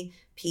many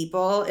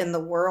people in the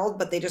world,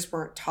 but they just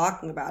weren't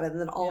talking about it. And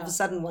then all of a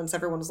sudden, once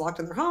everyone was locked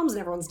in their homes and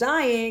everyone's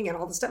dying and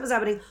all this stuff is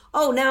happening,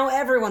 now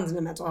everyone's in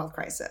a mental health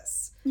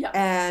crisis. Yeah.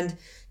 And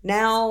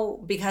now,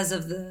 because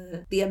of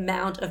the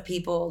amount of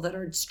people that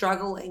are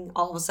struggling,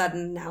 all of a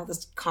sudden now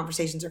the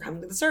conversations are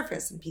coming to the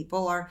surface and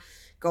people are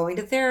going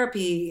to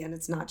therapy, and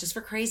it's not just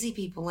for crazy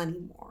people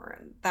anymore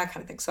and that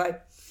kind of thing. So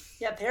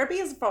therapy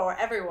is for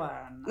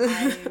everyone.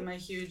 I'm a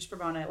huge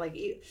proponent.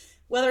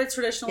 Whether it's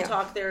traditional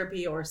talk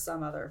therapy or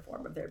some other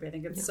form of therapy, I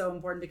think it's so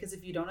important because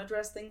if you don't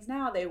address things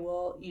now, they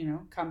will,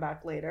 come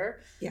back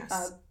later.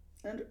 Yes.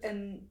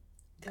 And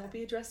they'll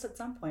be addressed at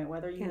some point,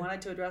 whether you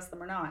wanted to address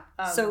them or not.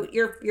 So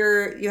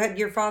you had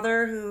your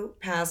father who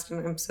passed,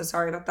 and I'm so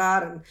sorry about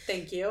that. And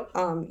thank you.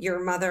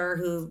 Your mother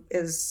who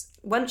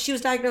when she was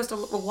diagnosed a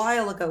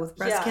while ago with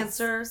breast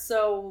cancer.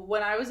 So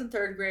when I was in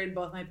third grade,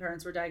 both my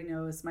parents were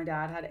diagnosed. My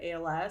dad had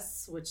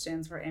ALS, which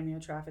stands for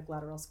amyotrophic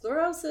lateral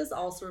sclerosis,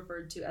 also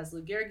referred to as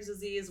Lou Gehrig's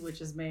disease,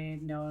 which is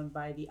made known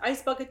by the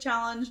Ice Bucket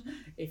Challenge.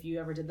 If you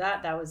ever did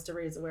that was to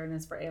raise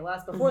awareness for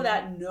ALS. Before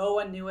that, no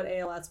one knew what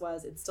ALS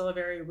was. It's still a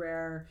very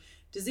rare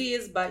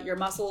disease, but your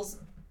muscles...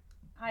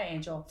 Hi,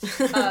 Angel.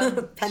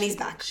 Penny's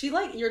back.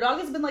 Your dog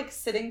has been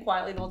sitting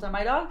quietly the whole time.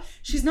 My dog,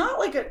 she's not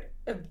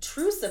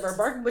obtrusive or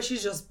barking, but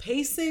she's just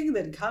pacing,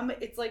 then coming.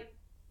 It's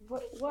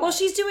what? Well,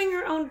 she's doing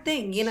her own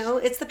thing,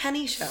 It's the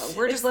Penny show.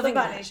 We're just living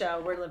the Penny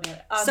show. We're living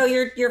it. So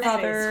your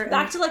father...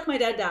 Back to my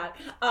dead dad.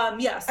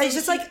 Yes. It's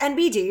just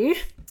NBD.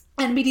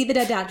 NBD, the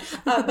dead dad.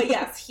 But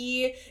yes,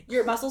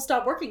 your muscles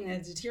stop working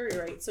and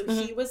deteriorate. So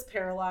he was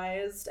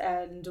paralyzed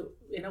and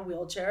in a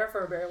wheelchair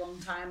for a very long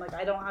time.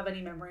 I don't have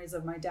any memories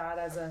of my dad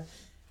as a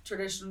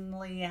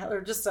traditionally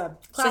or just a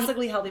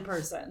classically healthy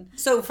person.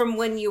 So from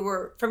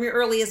your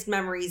earliest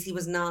memories, he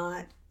was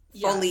not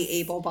fully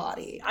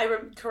able-bodied.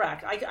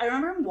 Correct. I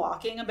remember him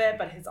walking a bit,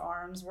 but his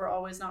arms were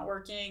always not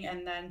working.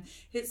 And then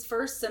his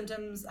first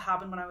symptoms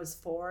happened when I was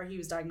 4. He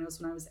was diagnosed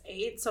when I was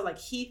 8. So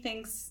he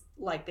thinks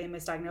they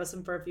misdiagnosed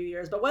him for a few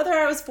years, but whether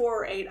I was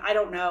 4 or 8, I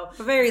don't know.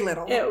 Very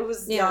little. It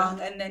was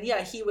young. And then,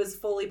 he was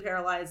fully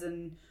paralyzed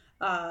and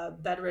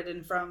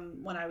bedridden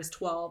from when I was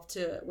 12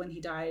 to when he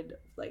died,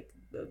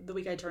 the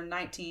week I turned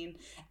 19.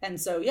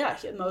 And so,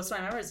 most of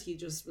my memories, he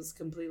just was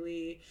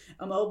completely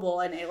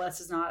immobile, and ALS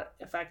does not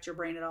affect your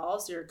brain at all.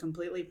 So you're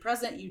completely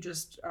present. You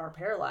just are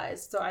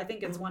paralyzed. So I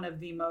think it's one of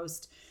the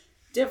most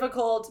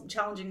difficult,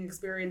 challenging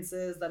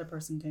experiences that a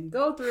person can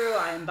go through.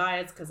 I am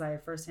biased because I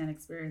have firsthand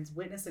experience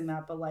witnessing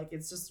that, but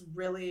it's just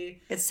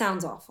really... It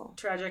sounds awful.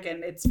 Tragic,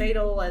 and it's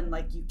fatal, and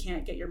you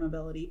can't get your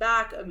mobility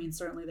back. I mean,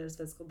 certainly there's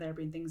physical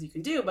therapy and things you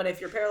can do, but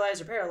if you're paralyzed,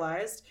 you're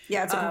paralyzed.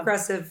 Yeah, it's a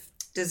progressive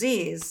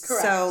disease.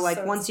 Correct.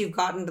 So once you've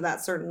gotten to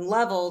that certain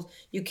level,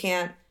 you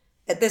can't,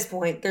 at this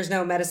point, there's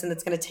no medicine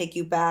that's going to take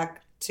you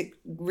back to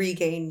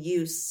regain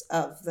use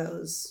of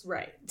those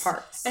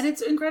parts. And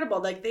it's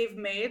incredible. They've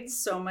made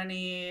so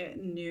many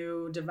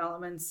new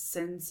developments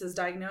since his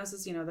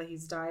diagnosis, that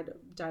he's died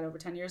over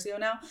 10 years ago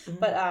now. Mm-hmm.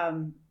 But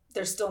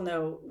there's still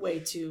no way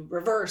to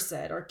reverse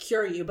it or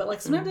cure you.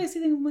 But sometimes I see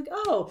things, I'm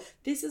oh,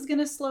 this is going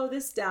to slow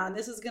this down.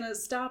 This is going to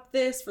stop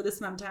this for this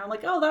amount of time. I'm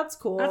oh, that's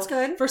cool. That's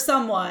good. For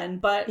someone,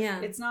 but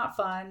it's not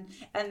fun.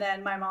 And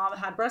then my mom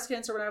had breast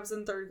cancer when I was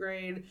in third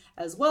grade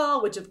as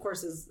well, which of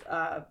course is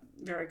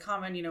very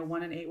common.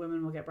 1 in 8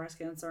 women will get breast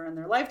cancer in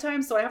their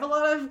lifetime. So I have a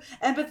lot of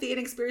empathy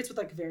and experience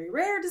with very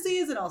rare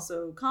disease and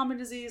also common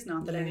disease.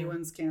 Not that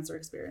anyone's cancer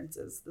experience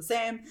is the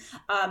same.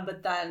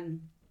 But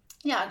then...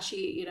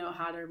 she,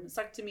 had her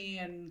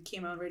mastectomy and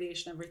chemo and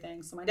radiation,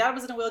 everything. So my dad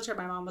was in a wheelchair.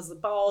 My mom was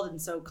bald. And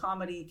so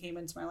comedy came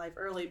into my life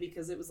early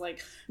because it was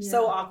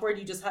so awkward.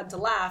 You just had to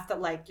laugh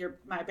that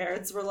my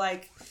parents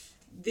were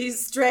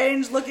these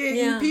strange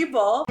looking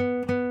people.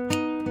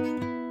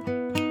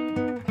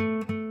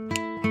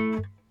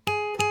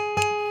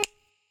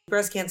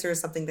 Breast cancer is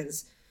something that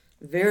is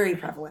very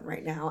prevalent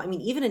right now. I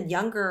mean, even in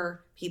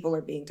younger people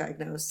are being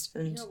diagnosed.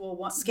 And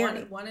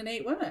one in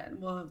 8 women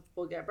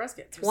will get breast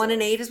cancer. 1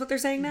 in 8 is what they're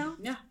saying now?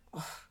 Yeah.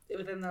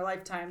 Within their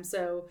lifetime.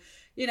 So,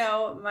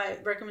 my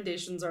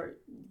recommendations are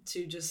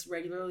to just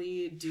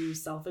regularly do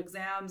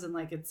self-exams, and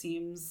it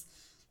seems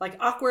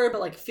awkward,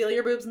 but feel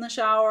your boobs in the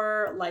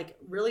shower,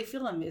 really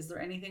feel them. Is there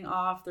anything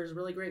off? There's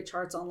really great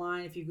charts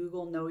online. If you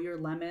Google Know Your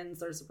Lemons,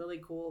 there's really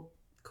cool,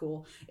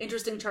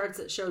 interesting charts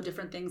that show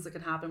different things that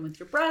can happen with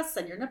your breasts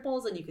and your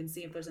nipples, and you can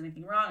see if there's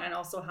anything wrong. And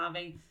also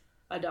having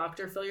a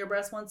doctor fill your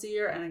breast once a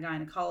year and a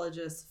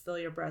gynecologist fill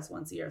your breast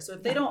once a year. So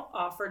if they don't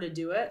offer to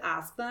do it,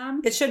 ask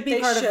them. It should be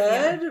part of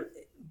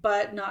it.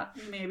 But not,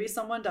 maybe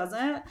someone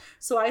doesn't.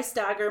 So I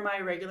stagger my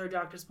regular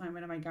doctor's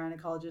appointment and my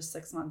gynecologist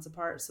 6 months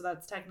apart. So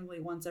that's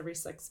technically once every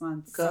 6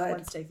 months. Good.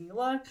 Someone's taking a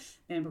look.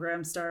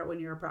 Mammograms start when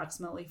you're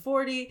approximately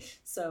 40.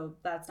 So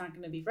that's not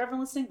going to be for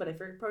everyone listening. But if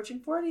you're approaching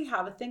 40,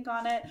 have a think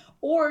on it.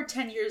 Or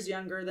 10 years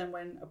younger than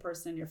when a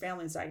person in your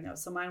family is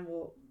diagnosed. So mine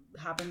will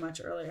happen much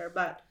earlier.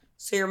 But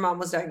so your mom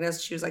was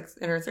diagnosed, she was like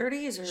in her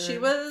 30s or she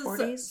was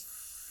 40s?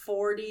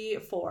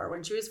 44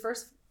 when she was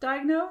first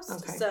diagnosed.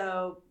 Okay.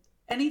 So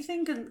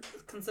anything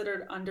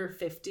considered under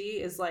 50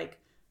 is like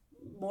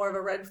more of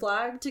a red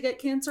flag to get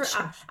cancer.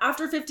 Sure.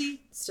 After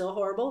 50, still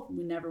horrible.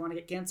 We never want to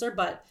get cancer,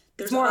 but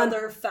there's more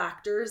other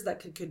factors that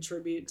could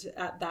contribute to,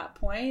 at that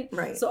point.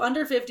 Right. So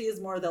under 50 is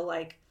more the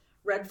like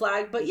red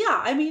flag. But yeah,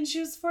 I mean,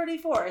 she was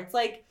 44. It's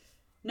like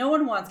no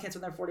one wants cancer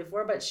when they're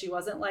 44, but she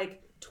wasn't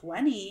like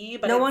 20,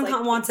 but no one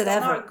like, wants it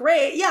ever. Not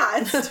great.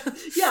 Yeah.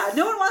 Yeah.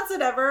 No one wants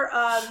it ever.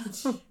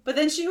 But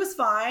then she was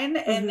fine.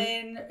 And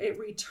then it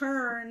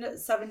returned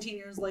 17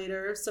 years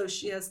later. So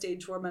she has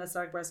stage 4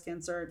 metastatic breast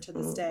cancer to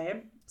this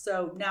day.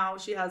 So now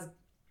she has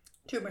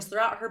tumors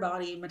throughout her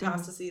body.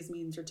 Metastases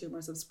means her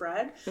tumors have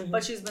spread,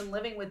 but she's been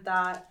living with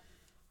that,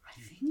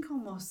 I think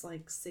almost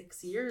like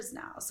 6 years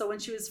now. So when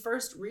she was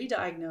first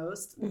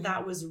re-diagnosed,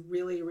 that was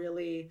really,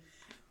 really,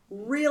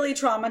 really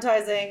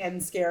traumatizing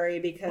and scary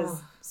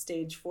because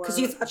stage 4. Because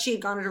you thought she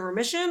had gone into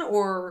remission,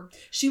 or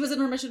she was in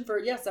remission for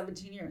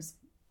 17 years.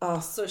 Oh,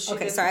 so she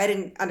okay. Sorry, I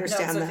didn't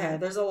understand no, it's okay. that.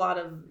 There's a lot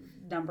of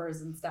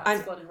numbers and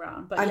stats floating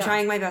around, but I'm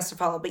trying my best to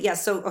follow. But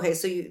yes, so okay,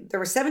 so there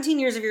were 17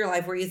 years of your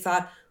life where you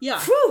thought,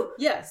 whew,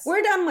 yes,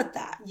 we're done with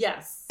that.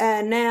 Yes,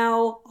 and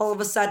now all of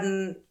a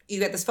sudden you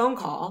get this phone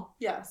call,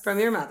 from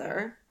your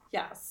mother.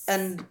 Yes,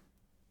 and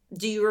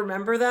do you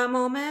remember that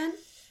moment?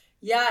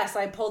 Yes,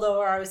 I pulled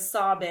over. I was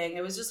sobbing.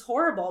 It was just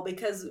horrible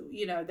because,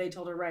 they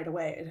told her right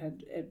away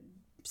it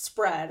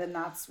spread, and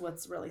that's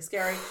what's really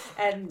scary.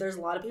 And there's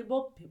a lot of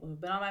people who've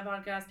been on my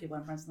podcast, people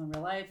I'm friends with in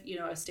real life.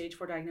 A stage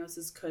 4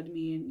 diagnosis could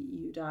mean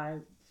you die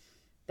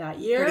that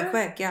year. Pretty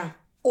quick, yeah.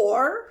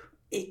 Or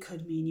it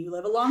could mean you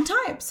live a long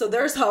time. So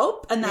there's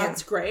hope, and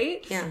that's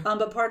great. Yeah.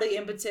 But part of the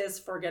impetus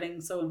for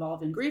getting so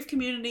involved in grief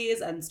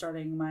communities and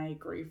starting my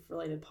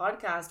grief-related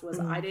podcast was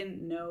I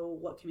didn't know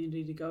what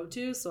community to go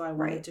to, so I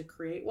wanted to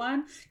create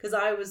one. Because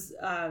I was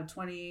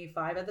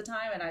 25 at the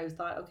time, and I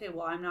thought, okay,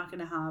 well, I'm not going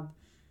to have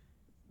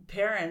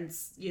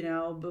parents,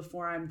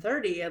 before I'm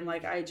 30, and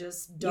like I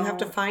just don't. You have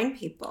to find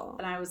people.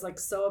 And I was like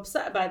so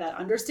upset by that,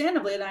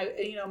 understandably.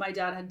 And my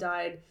dad had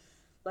died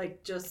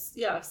like just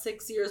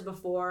 6 years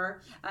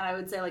before, and I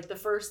would say like the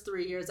first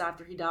 3 years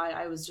after he died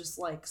I was just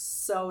like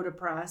so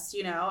depressed,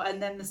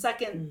 and then the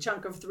second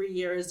chunk of 3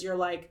 years you're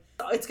like,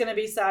 oh, it's gonna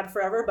be sad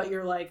forever, but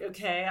you're like,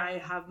 okay, I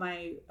have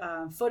my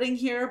footing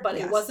here, but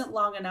it wasn't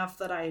long enough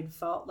that I had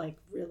felt like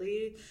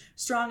really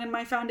strong in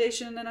my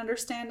foundation and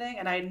understanding,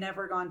 and I had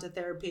never gone to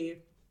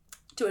therapy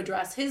to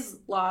address his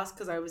loss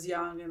because I was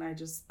young and I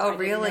just I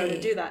didn't know to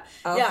do that.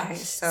 Okay, yeah.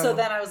 So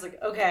then I was like,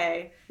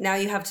 okay, now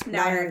you have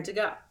to I have to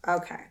go.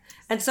 Okay.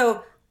 And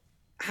so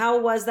how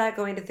was that,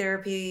 going to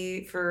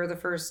therapy for the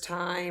first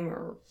time,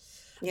 or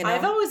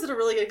I've always had a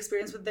really good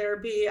experience with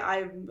therapy.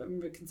 I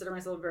consider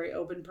myself a very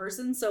open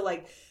person. So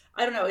like,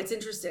 I don't know, it's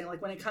interesting.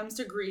 Like when it comes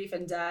to grief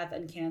and death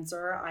and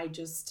cancer, I've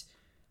just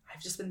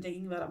been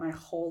thinking about it my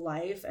whole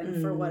life,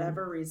 and for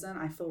whatever reason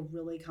I feel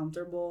really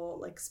comfortable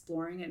like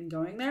exploring it and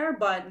going there.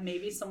 But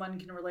maybe someone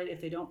can relate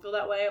if they don't feel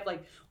that way, of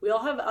like we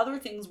all have other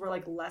things we're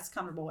like less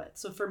comfortable with.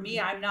 So for me,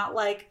 I'm not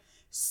like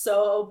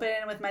so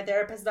open with my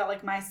therapist about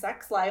like my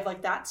sex life.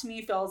 Like that to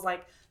me feels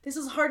like this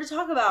is hard to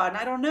talk about and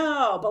I don't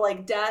know. But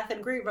like death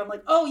and grief, I'm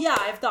like, oh yeah,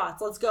 I have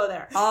thoughts, let's go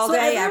there all so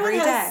day, everyone every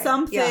has day.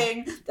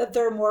 something that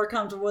they're more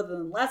comfortable with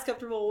and less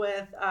comfortable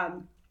with.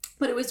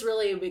 But it was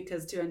really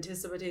because to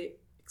anticipate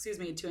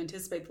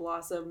the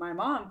loss of my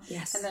mom.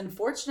 Yes. And then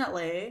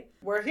fortunately,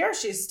 we're here.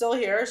 She's still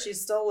here.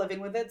 She's still living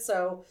with it.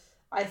 So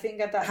I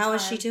think at that time. How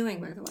is she doing,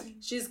 by the way?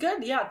 She's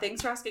good. Yeah.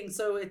 Thanks for asking.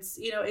 So it's,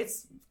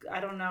 I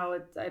don't know.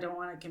 I don't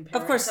want to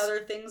compare of course. it to other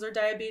things or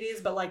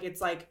diabetes, but like,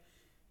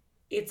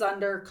 it's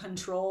under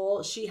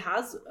control. She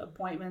has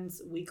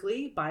appointments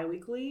weekly,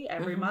 bi-weekly,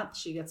 every month.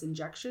 She gets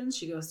injections.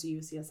 She goes to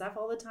UCSF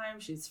all the time.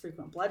 She's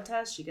frequent blood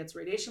tests. She gets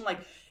radiation.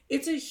 Like,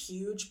 it's a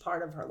huge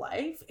part of her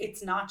life.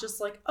 It's not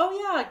just like, oh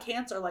yeah,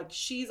 cancer. Like,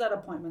 she's at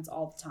appointments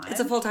all the time. It's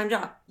a full-time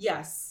job.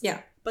 Yes.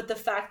 Yeah. But the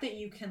fact that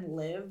you can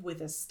live with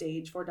a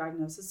stage 4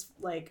 diagnosis,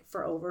 like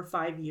for over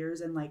 5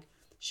 years, and like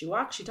she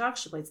walks, she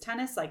talks, she plays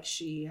tennis, like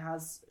she's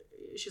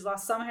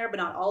lost some hair, but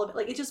not all of it.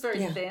 Like it's just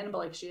very thin, but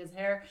like she has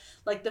hair.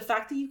 Like the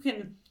fact that you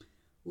can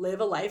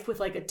live a life with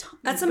like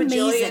that's bajillion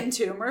amazing.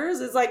 Tumors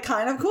is like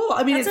kind of cool.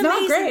 I mean, that's it's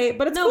amazing. Not great,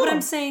 but it's cool. But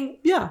I'm saying,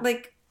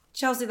 like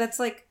Chelsea, that's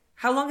like,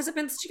 how long has it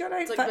been since she got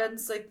diagnosed?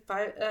 It's like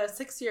been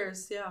 6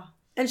 years, yeah.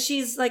 And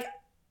she's like,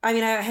 I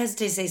mean, I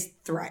hesitate to say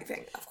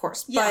thriving, of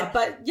course. Yeah,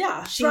 but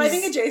yeah,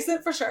 thriving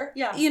adjacent for sure.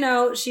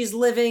 Yeah. She's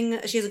living,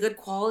 she has a good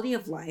quality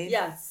of life.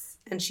 Yes.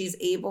 and she's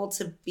able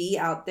to be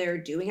out there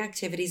doing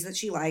activities that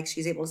she likes.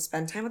 She's able to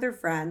spend time with her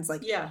friends.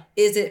 Like,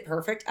 is it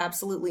perfect?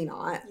 Absolutely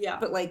not. Yeah.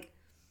 But like,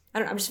 I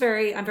don't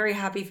know. I'm very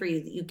happy for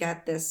you that you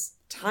get this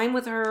time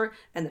with her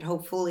and that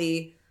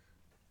hopefully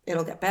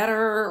it'll get better,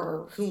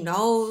 or who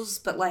knows.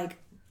 But like,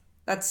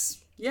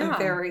 I'm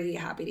very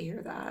happy to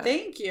hear that.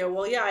 Thank you.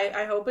 Well, yeah,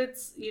 I hope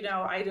it's,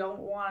 I don't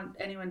want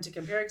anyone to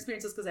compare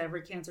experiences because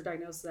every cancer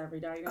diagnosis, every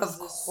diagnosis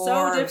is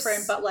so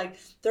different. But like,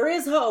 there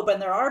is hope,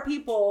 and there are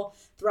people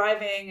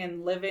thriving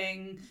and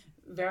living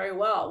very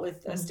well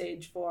with a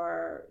stage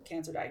 4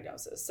 cancer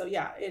diagnosis. So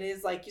yeah, it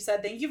is, like you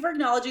said, thank you for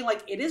acknowledging,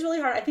 like, it is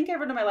really hard. I think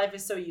everyone in my life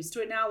is so used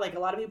to it now. Like, a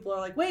lot of people are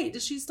like, wait,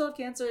 does she still have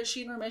cancer? Is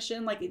she in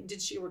remission? Like,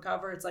 did she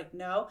recover? It's like,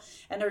 no.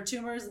 And her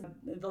tumors,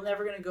 they're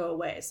never going to go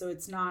away. So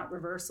it's not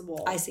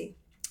reversible. I see.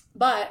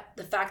 But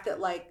the fact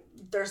that, like,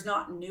 there's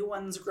not new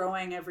ones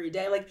growing every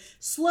day, like,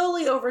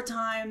 slowly over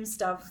time,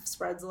 stuff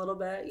spreads a little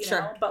bit, you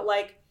know? But,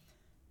 like,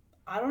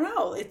 I don't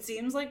know. It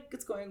seems like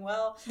it's going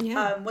well.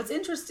 Yeah. What's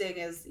interesting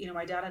is,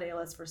 my dad had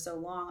ALS for so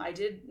long. I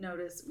did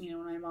notice,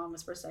 when my mom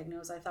was first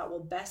diagnosed, I thought,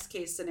 well, best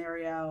case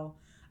scenario,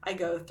 I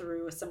go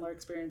through a similar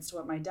experience to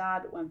what my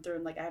dad went through.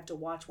 And like, I have to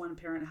watch one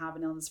parent have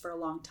an illness for a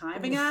long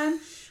time again,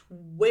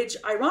 which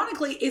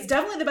ironically is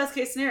definitely the best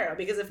case scenario,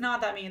 because if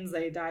not, that means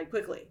they died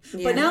quickly.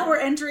 Yeah. But now we're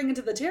entering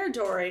into the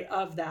territory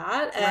of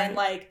that. And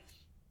like,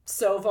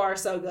 so far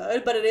so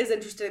good. But it is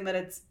interesting that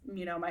it's,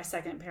 my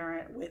second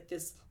parent with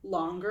this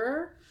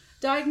longer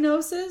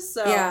diagnosis.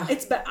 So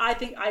I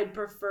think I'd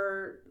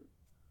prefer,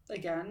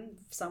 again,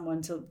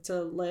 someone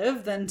to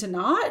live than to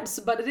not.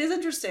 But it is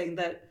interesting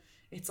that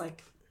it's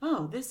like,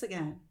 oh, this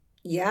again.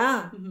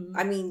 Yeah. Mm-hmm.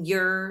 I mean,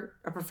 you're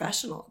a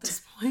professional at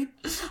this point.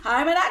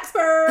 I'm an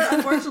expert,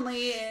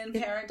 unfortunately, in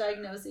parent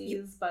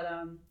diagnoses. But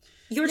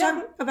you were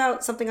talking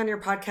about something on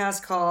your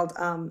podcast called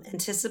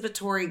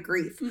anticipatory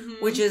grief,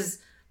 which is,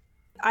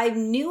 I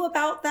knew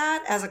about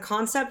that as a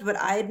concept, but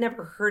I had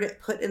never heard it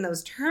put in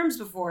those terms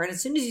before. And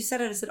as soon as you said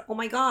it, I said, oh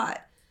my God,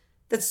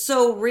 that's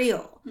so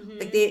real.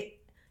 Like the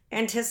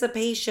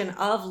anticipation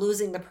of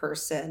losing the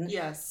person.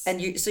 Yes.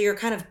 And you're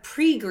kind of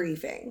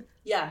pre-grieving.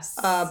 Yes.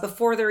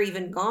 Before they're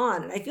even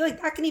gone. And I feel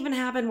like that can even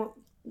happen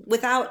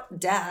without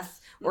death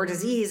or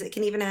disease. It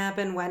can even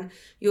happen when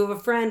you have a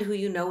friend who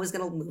is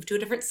going to move to a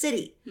different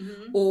city.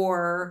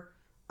 Or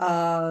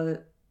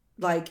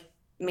like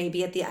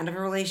maybe at the end of a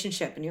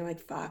relationship and you're like,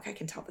 fuck, I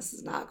can tell this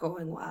is not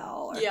going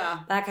well. Or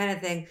that kind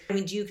of thing. I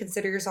mean, do you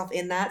consider yourself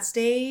in that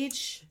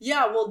stage?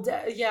 Yeah, well,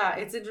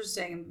 it's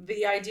interesting.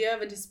 The idea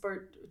of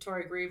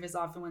anticipatory grief is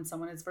often when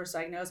someone is first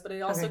diagnosed, but it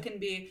also can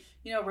be,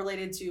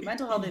 related to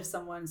mental health if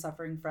someone's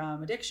suffering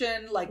from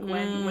addiction, like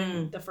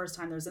when the first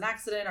time there's an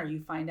accident or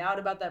you find out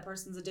about that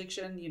person's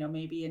addiction,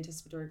 maybe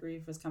anticipatory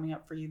grief is coming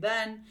up for you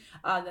then.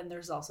 Then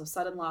there's also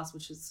sudden loss,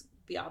 which is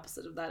the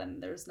opposite of that,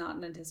 and there's not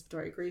an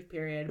anticipatory grief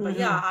period. But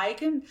I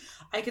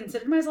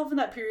considered myself in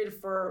that period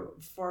for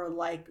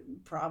like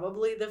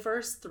probably the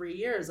first 3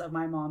 years of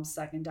my mom's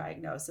second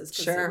diagnosis,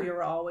 because we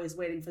were always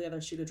waiting for the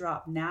other shoe to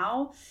drop.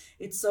 Now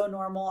it's so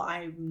normal.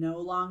 I'm no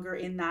longer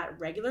in that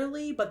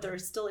regularly, but there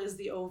still is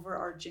the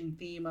overarching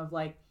theme of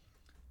like,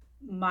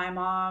 my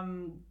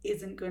mom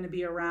isn't going to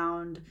be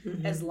around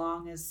as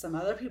long as some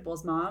other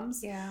people's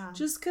moms. Yeah.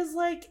 Just because,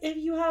 like, if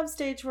you have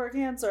stage 4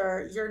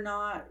 cancer, you're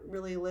not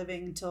really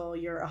living till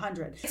you're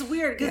 100. It's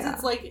weird because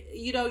it's like,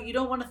 you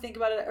don't want to think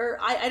about it, or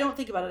I don't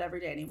think about it every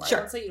day anymore. I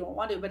don't say you don't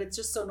want to, but it's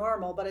just so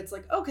normal. But it's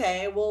like,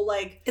 okay, well,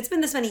 like, it's been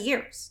this many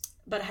years.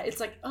 But it's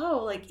like,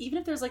 oh, like, even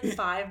if there's like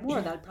 5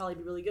 more, that'd probably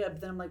be really good.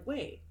 But then I'm like,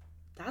 wait.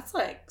 That's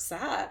like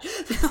sad.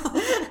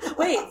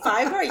 Wait,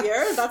 5 more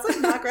years? That's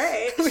like not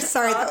great. I'm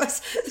sorry, that was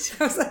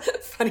the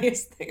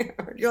funniest thing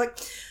I heard. You're like,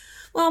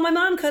 well, my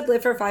mom could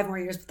live for 5 more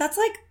years, but that's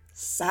like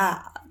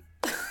sad.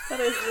 That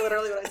is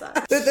literally what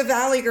I said. The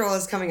Valley Girl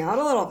is coming out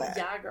a little bit.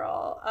 Yeah,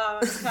 girl.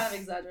 It's kind of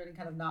exaggerating,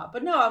 kind of not.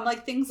 But no, I'm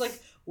like, things like,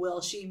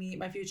 will she meet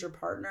my future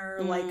partner?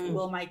 Like,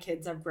 will my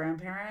kids have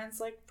grandparents?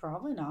 Like,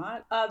 probably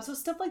not. So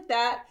stuff like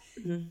that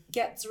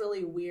gets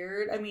really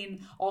weird. I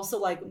mean, also,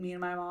 like, me and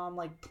my mom,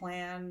 like,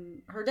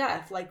 plan her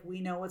death. Like,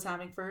 we know what's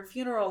happening for her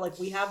funeral. Like,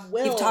 we have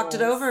wills. You've talked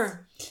it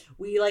over.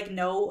 We, like,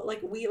 know,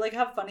 like, we, like,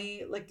 have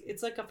funny, like,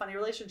 it's, like, a funny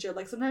relationship.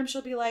 Like, sometimes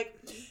she'll be like,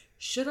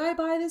 should I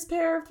buy this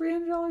pair of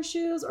 $300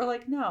 shoes? Or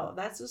like, no,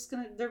 that's just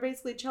they're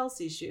basically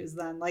Chelsea shoes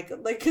then. Like,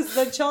 because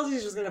the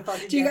Chelsea's just gonna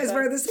fucking do you guys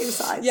wear the same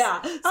size?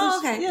 Yeah. So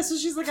okay. So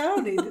she's like, I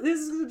don't need this.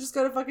 Is gonna just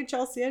go to fucking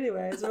Chelsea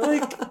anyways. Or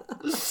like,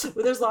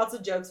 well, there's lots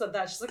of jokes about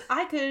that. She's like,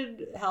 I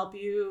could help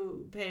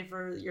you pay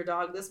for your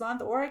dog this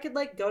month, or I could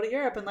like go to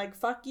Europe and like,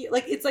 fuck you.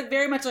 Like, it's like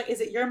very much like, is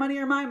it your money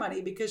or my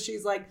money? Because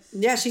she's like,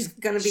 yeah, she's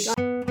gonna be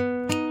gone.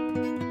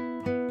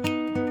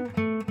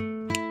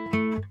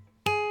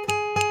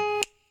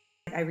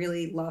 I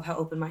really love how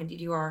open-minded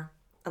you are.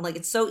 And like,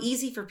 it's so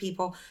easy for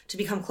people to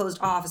become closed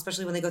off,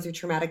 especially when they go through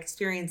traumatic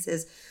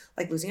experiences,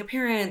 like losing a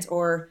parent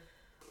or,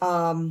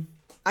 I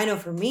know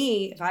for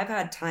me, if I've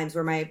had times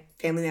where my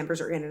family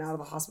members are in and out of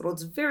the hospital,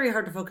 it's very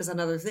hard to focus on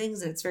other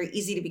things. And it's very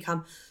easy to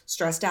become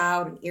stressed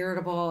out and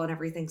irritable and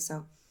everything.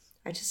 So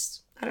I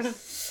I don't know.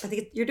 I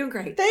think you're doing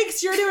great.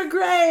 Thanks, you're doing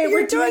great.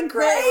 You're We're doing doing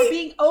great. great. We're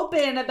being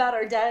open about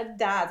our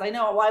dads. I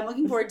know. Well, I'm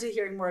looking forward to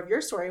hearing more of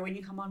your story when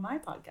you come on my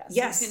podcast.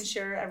 Yes. You can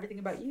share everything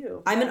about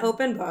you. I'm an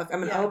open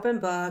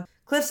book.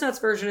 Cliff's Notes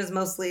version is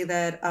mostly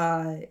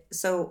that,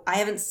 so I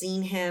haven't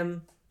seen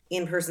him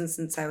in person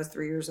since I was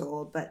 3 years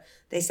old, but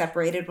they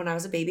separated when I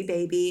was a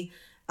baby.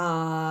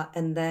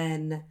 And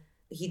then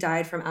he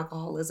died from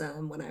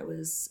alcoholism when I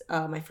was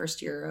my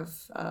first year of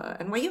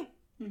NYU.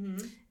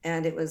 Mm-hmm.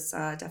 And it was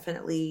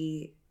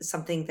definitely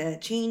something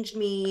that changed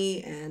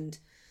me, and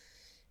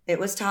it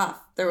was tough.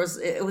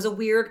 It was a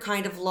weird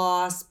kind of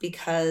loss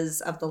because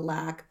of the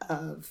lack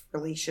of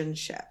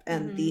relationship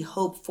and the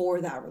hope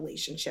for that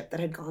relationship that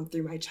had gone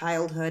through my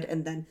childhood,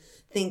 and then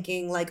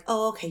thinking like,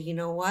 oh, okay, you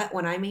know what?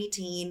 When I'm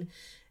 18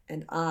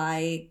 and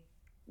I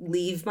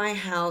leave my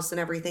house and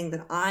everything,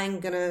 then I'm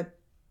going to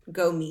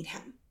go meet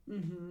him.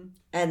 Mm-hmm.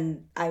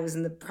 And I was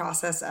in the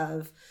process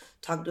of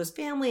talking to his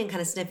family and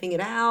kind of sniffing it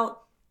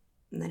out.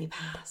 And then he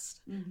passed.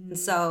 Mm-hmm. And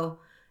so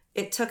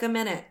it took a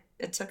minute.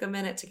 It took a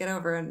minute to get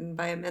over. And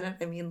by a minute,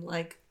 I mean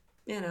like,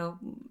 I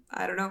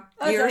don't know,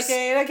 years.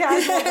 A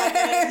casual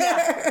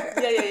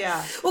decade.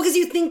 Yeah. Well, because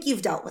you think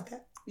you've dealt with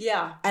it.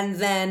 Yeah. And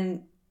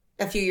then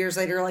a few years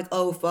later, you're like,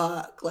 oh,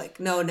 fuck. Like,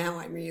 no, now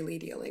I'm really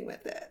dealing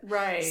with it.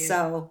 Right.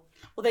 So...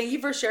 Well, thank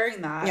you for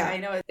sharing that. Yeah. I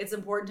know it's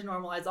important to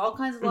normalize all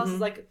kinds of losses,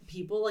 like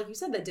people, like you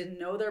said, that didn't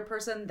know their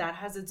person, that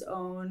has its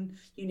own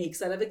unique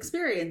set of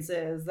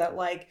experiences that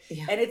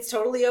and it's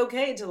totally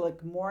okay to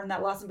like mourn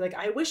that loss and be like,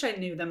 I wish I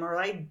knew them, or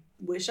I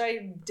wish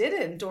I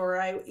didn't, or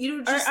I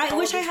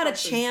wish I had a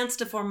chance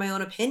to form my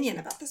own opinion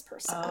about this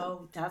person.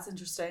 Oh, that's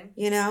interesting.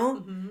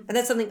 And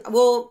that's something,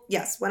 well,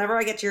 yes, whenever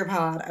I get to your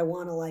pod, I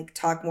want to like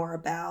talk more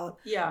about,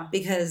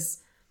 because,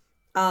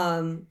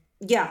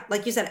 yeah,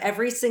 like you said,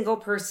 every single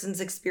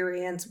person's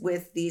experience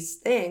with these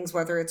things,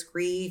 whether it's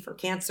grief or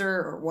cancer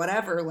or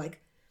whatever, like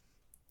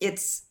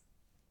it's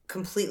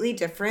completely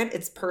different.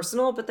 It's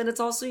personal, but then it's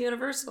also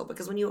universal,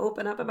 because when you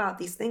open up about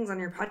these things on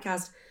your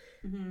podcast,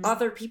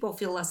 other people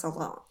feel less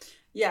alone.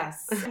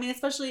 Yes. I mean,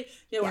 especially,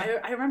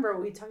 I remember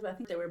we talked about, I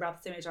think that we were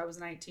about the same age. I was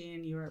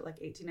 19, you were like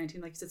 18,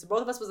 19, like you said. So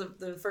both of us was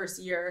the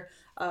first year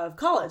of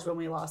college when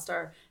we lost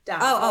our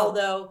dad.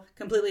 Although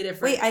completely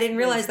different. Wait, I didn't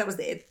realize that was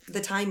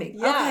the timing.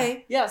 Yeah.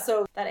 Okay. Yeah.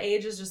 So that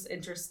age is just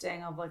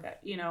interesting, of like,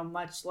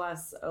 much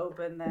less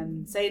open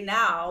than say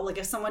now. Like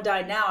if someone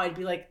died now, I'd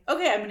be like,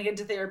 okay, I'm going to get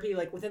into therapy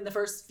like within the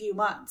first few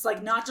months.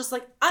 Like not just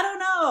like, I don't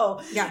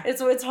know. Yeah. And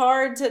so it's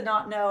hard to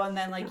not know. And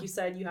then like you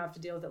said, you have to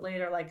deal with it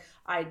later. Like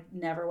I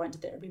never went to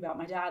therapy about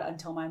my dad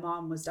until my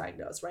mom was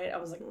diagnosed, right? I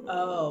was like,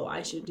 oh,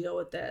 I should deal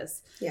with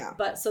this. Yeah.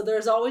 But so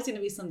there's always going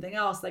to be something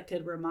else that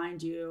could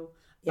remind you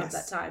of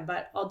that time.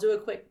 But I'll do a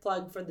quick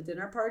plug for the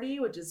dinner party,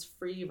 which is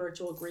free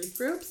virtual grief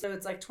group. So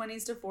it's like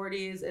 20s to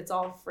 40s. It's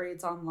all free.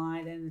 It's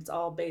online, and it's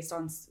all based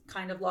on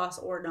kind of loss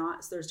or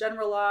not. So there's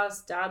general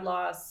loss, dad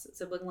loss,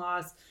 sibling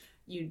loss,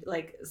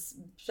 like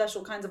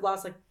special kinds of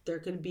loss. Like there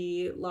could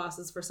be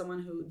losses for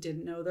someone who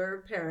didn't know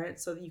their parent,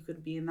 so that you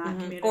could be in that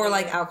community, or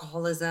like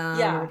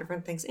alcoholism, or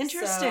different things.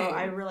 Interesting. So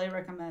I really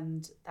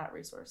recommend that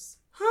resource.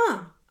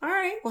 All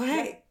right. Well,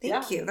 hey,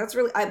 thank you. That's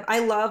really, I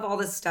love all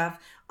this stuff.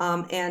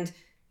 And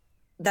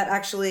that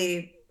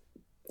actually,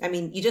 I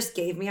mean, you just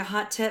gave me a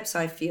hot tip, so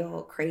I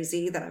feel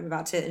crazy that I'm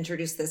about to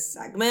introduce this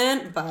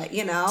segment, but do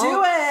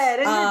it.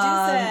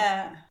 Introduce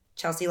it.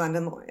 Chelsea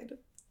London Lloyd,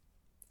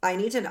 I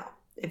need to know,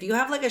 if you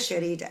have like a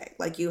shitty day,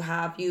 like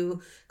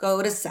you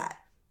go to set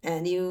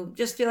and you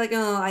just feel like,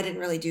 oh, I didn't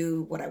really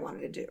do what I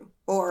wanted to do,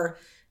 or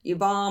you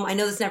bomb. I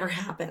know this never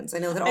happens. I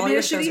know that all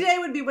your shows. A shitty day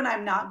would be when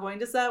I'm not going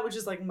to set, which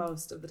is like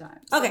most of the time.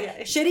 So, okay,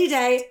 shitty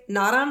day,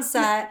 not on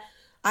set.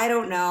 I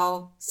don't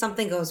know.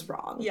 Something goes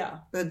wrong. Yeah.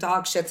 The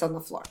dog shits on the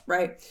floor,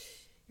 right?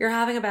 You're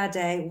having a bad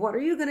day. What are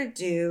you going to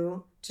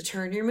do to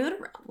turn your mood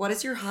around? What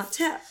is your hot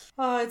tip?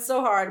 Oh, it's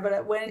so hard.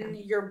 But when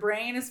your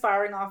brain is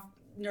firing off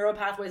neural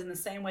pathways in the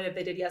same way that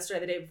they did yesterday,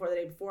 the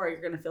day before, you're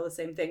going to feel the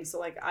same thing. So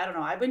like, I don't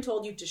know. I've been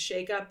told you to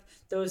shake up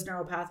those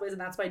neural pathways, and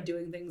that's by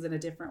doing things in a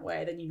different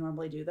way than you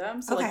normally do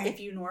them. So like if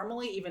you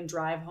normally even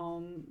drive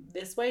home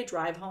this way,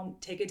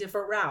 take a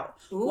different route,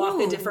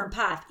 walk a different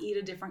path, eat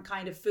a different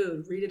kind of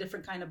food, read a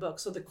different kind of book.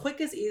 So the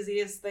quickest,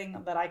 easiest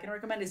thing that I can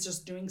recommend is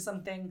just doing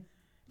something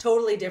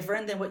totally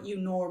different than what you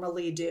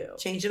normally do.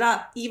 Change it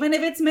up. Even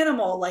if it's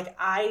minimal. Like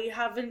I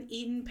haven't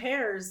eaten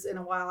pears in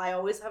a while. I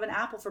always have an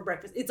apple for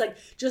breakfast. It's like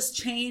just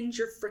change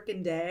your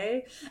freaking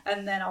day.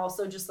 And then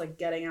also just like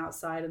getting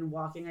outside and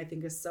walking, I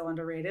think is so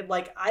underrated.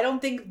 Like I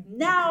don't think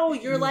now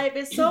your life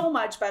is so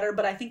much better,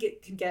 but I think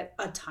it can get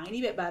a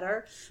tiny bit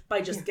better by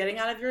just getting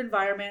out of your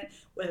environment,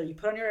 whether you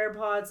put on your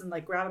AirPods and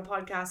like grab a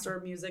podcast or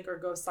music or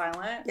go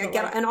silent.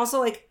 Yeah, and also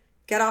like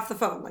get off the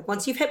phone. Like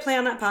once you've hit play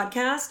on that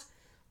podcast,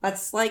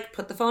 let's like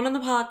put the phone in the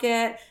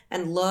pocket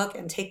and look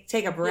and take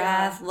a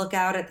breath, look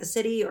out at the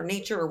city or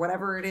nature or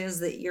whatever it is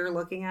that you're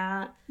looking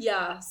at.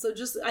 Yeah. So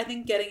just, I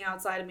think getting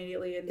outside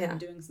immediately and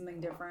doing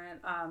something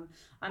different.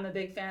 I'm a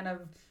big fan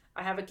of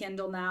I have a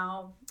Kindle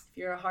now. If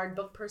you're a hard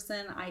book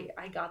person,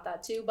 I got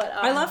that too. But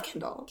I love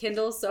Kindle.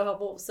 Kindle's so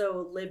helpful.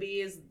 So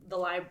Libby is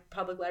the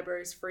public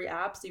library's free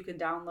app, so you can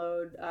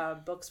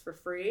download books for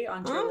free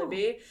onto your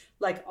Libby.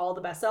 Like all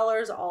the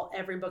bestsellers,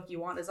 every book you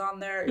want is on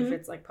there. If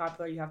it's like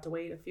popular, you have to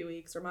wait a few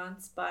weeks or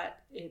months, but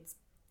it's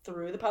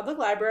through the public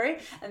library.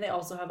 And they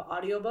also have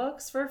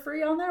audiobooks for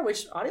free on there,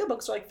 which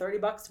audiobooks are like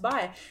 $30 to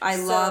buy. I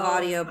love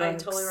audiobooks. I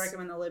totally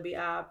recommend the Libby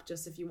app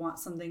just if you want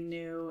something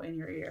new in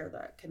your ear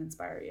that can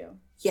inspire you.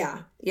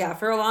 Yeah.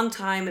 For a long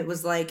time, it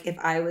was like if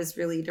I was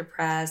really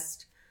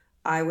depressed,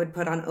 I would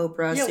put on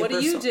Oprah. Yeah, what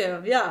do you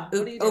do? Yeah.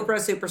 What do you do?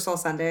 Oprah Super Soul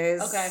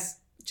Sundays. Okay.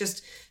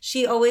 Just,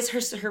 she always,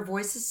 her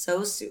voice is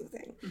so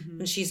soothing.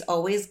 And she's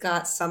always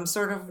got some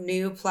sort of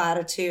new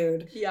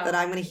platitude that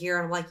I'm going to hear.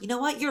 And I'm like, you know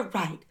what? You're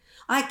right.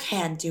 I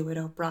can do it,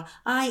 Oprah.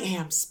 I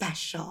am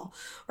special.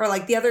 Or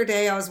like the other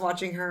day I was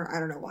watching her. I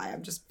don't know why.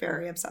 I'm just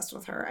very obsessed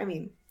with her. I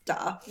mean,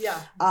 duh. Yeah.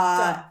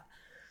 Duh.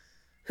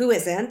 Who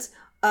isn't?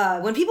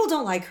 When people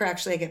don't like her,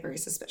 actually, I get very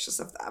suspicious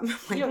of them.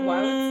 Like,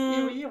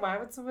 why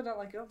would someone not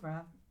like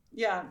Oprah?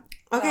 Yeah.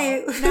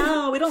 Okay.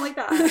 No, we don't like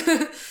that.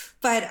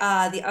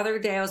 But the other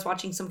day I was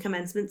watching some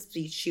commencement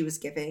speech she was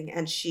giving,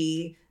 and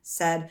she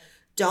said,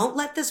 "Don't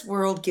let this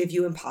world give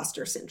you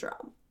imposter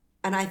syndrome."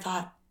 And I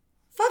thought,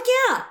 fuck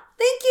yeah,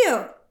 thank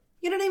you.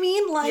 You know what I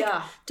mean? Like,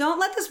 don't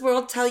let this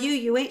world tell you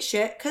you ain't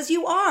shit, because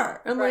you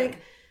are. And like,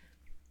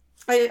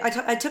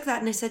 I took that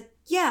and I said,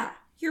 yeah,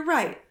 you're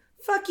right.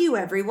 Fuck you,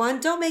 everyone.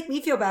 Don't make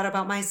me feel bad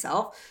about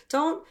myself.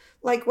 Don't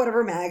like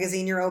whatever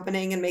magazine you're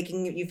opening and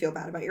making you feel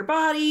bad about your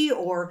body,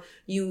 or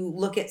you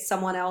look at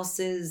someone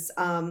else's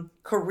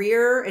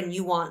career and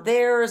you want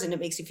theirs and it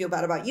makes you feel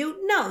bad about you.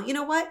 No, you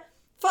know what?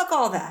 Fuck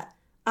all that.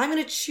 I'm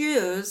going to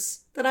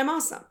choose that I'm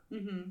awesome.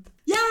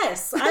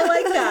 Yes, I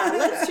like that.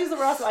 Let's choose that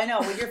we're awesome. I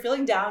know when you're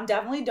feeling down,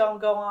 definitely don't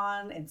go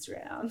on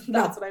Instagram.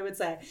 That's what I would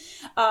say.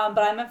 But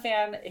I'm a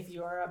fan. If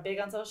you're big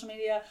on social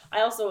media,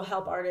 I also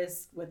help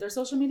artists with their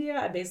social media.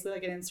 I'm basically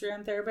like an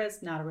Instagram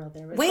therapist, not a real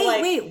therapist.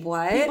 Wait,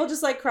 what? People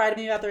just like cry to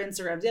me about their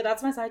Instagrams. Yeah,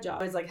 that's my side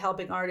job. It's like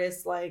helping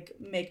artists like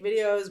make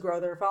videos, grow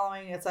their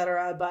following,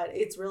 etc. But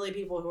it's really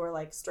people who are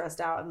like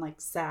stressed out and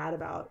like sad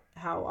about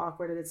how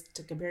awkward it is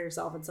to compare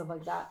yourself and stuff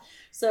like that.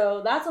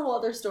 So that's a whole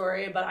other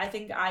story. But I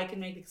think I can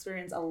make the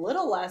experience a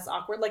little less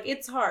awkward. Like,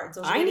 it's hard.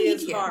 Social media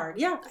is hard.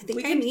 Yeah, I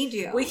think I need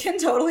you. We can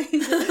totally we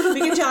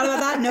can chat about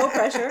that. No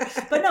pressure.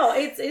 But no,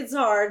 it's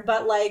hard.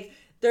 But like,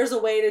 there's a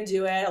way to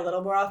do it a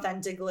little more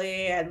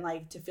authentically and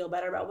like to feel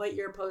better about what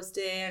you're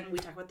posting. We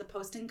talk about the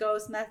post and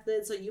ghost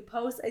method. So you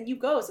post and you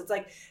ghost. It's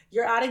like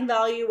you're adding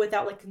value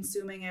without like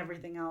consuming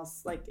everything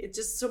else. Like, it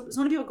just so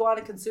many people go on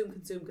and consume.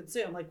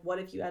 Like, what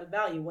if you added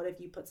value? What if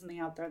you put something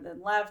out there and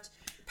then left?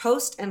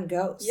 Post and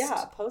ghost.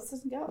 Yeah, post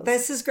and ghost.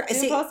 This is great.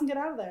 See, post and get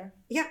out of there.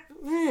 Yeah.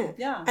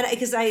 Yeah. And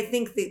because I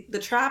think the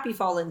trap you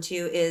fall into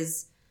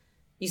is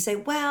you say,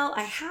 well,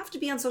 I have to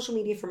be on social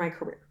media for my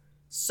career.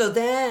 So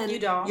then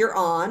you're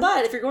on.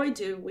 But if you're going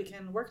to, we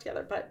can work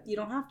together. But you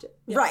don't have to.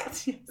 Yeah.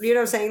 Right. You know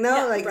what I'm saying, though?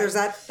 Yeah, like, there's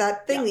that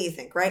thing that you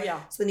think, right?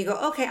 Yeah. So then you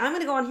go, okay, I'm going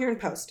to go on here and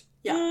post.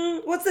 Yeah.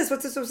 What's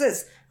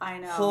this? I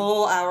know.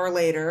 Whole hour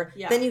later.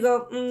 Yeah. Then you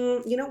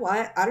go, you know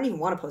what? I don't even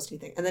want to post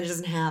anything. And then it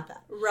doesn't happen.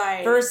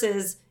 Right.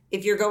 Versus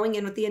if you're going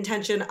in with the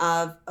intention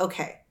of,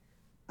 okay,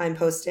 I'm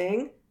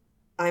posting,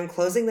 I'm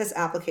closing this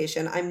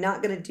application. I'm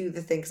not going to do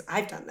the things.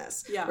 I've done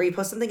this. Yeah. Where you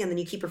post something and then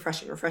you keep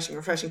refreshing.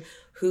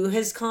 Who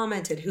has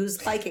commented?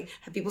 Who's liking?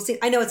 Have people seen?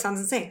 I know it sounds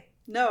insane.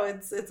 No,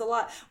 it's a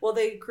lot. Well,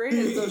 they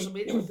created social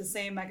media with the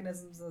same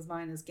mechanisms as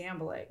mine as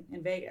gambling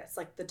in Vegas.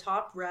 Like the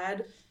top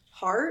red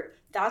heart,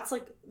 that's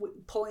like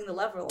pulling the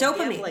lever. Dopamine.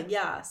 Gambling.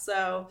 Yeah.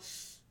 So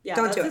yeah,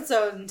 Don't that's do it. its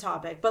own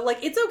topic. But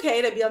like, it's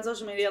okay to be on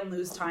social media and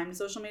lose time to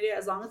social media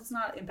as long as it's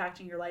not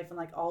impacting your life and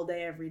like all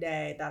day, every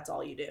day, that's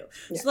all you do.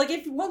 Yeah. So like,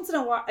 if once in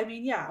a while, I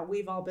mean, yeah,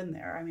 we've all been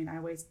there. I mean,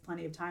 I waste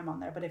plenty of time on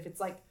there. But if it's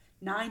like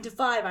 9 to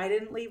 5, I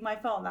didn't leave my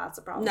phone, that's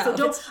a problem. No,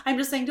 so I'm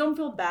just saying, don't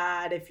feel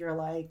bad if you're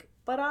like,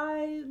 but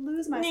I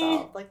lose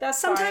myself. Like, that's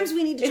sometimes fine.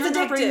 we need to. It's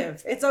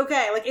addictive. It's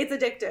okay. Like, it's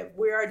addictive.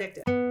 We are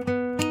addicted.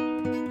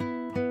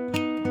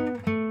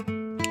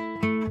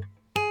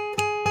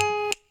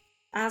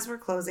 As we're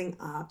closing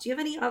up, do you have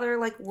any other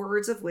like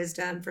words of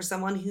wisdom for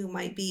someone who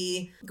might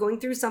be going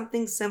through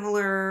something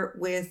similar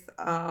with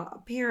a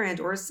parent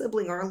or a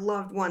sibling or a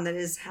loved one that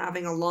is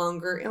having a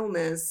longer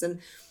illness, and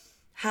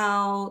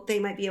how they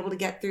might be able to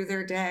get through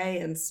their day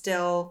and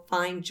still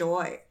find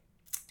joy?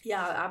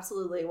 Yeah,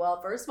 absolutely. Well,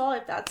 first of all,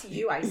 if that's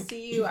you, I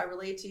see you, I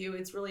relate to you.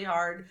 It's really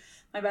hard.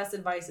 My best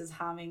advice is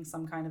having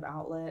some kind of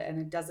outlet, and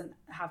it doesn't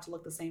have to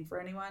look the same for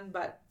anyone,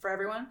 but for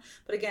everyone.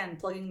 But again,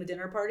 plugging the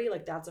dinner party,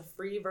 like that's a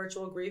free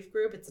virtual grief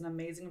group. It's an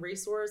amazing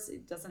resource.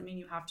 It doesn't mean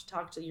you have to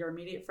talk to your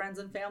immediate friends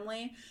and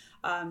family.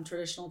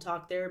 Traditional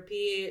talk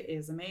therapy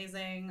is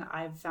amazing.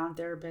 I've found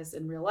therapists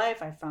in real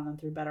life. I've found them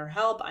through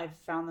BetterHelp. I've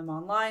found them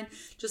online.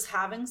 Just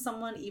having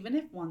someone, even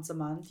if once a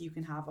month, you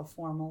can have a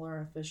formal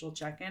or official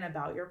check-in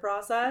about your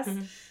process. process.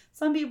 Mm-hmm.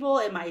 Some people,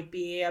 it might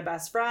be a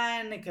best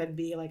friend. It could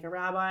be like a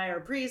rabbi or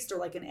a priest or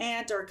like an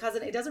aunt or a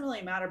cousin. It doesn't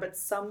really matter, but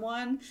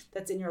someone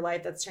that's in your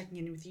life that's checking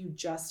in with you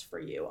just for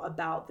you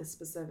about this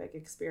specific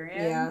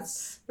experience.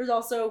 Yes. There's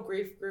also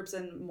grief groups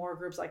and more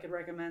groups I could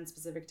recommend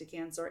specific to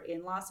cancer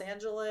in Los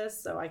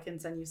Angeles. So I can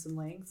send you some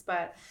links.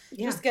 But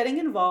just getting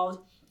involved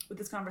with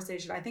this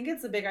conversation, I think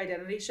it's a big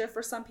identity shift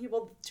for some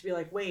people to be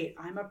like, wait,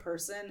 I'm a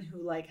person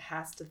who like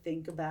has to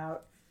think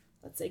about,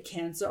 let's say,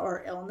 cancer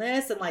or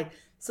illness, and like,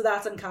 so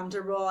that's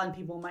uncomfortable, and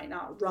people might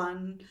not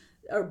run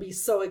or be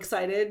so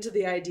excited to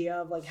the idea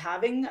of like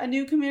having a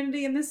new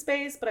community in this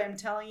space. But I'm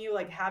telling you,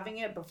 like, having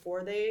it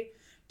before they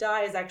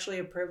die is actually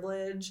a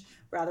privilege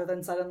rather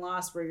than sudden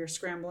loss where you're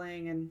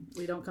scrambling, and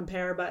we don't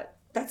compare. But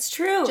that's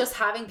true. Just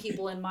having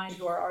people in mind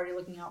who are already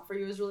looking out for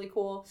you is really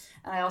cool.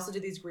 And I also do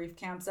these grief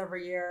camps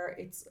every year.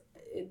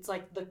 It's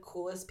like the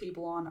coolest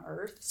people on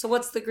earth. So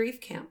what's the grief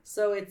camp?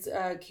 So it's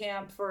a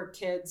camp for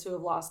kids who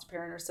have lost a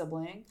parent or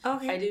sibling.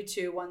 Okay. I do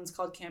two. One's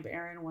called Camp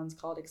Aaron. One's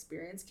called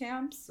Experience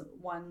Camps.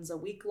 One's a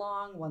week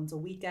long. One's a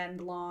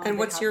weekend long. And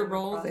what's your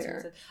role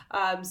there?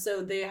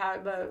 So they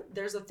have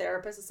there's a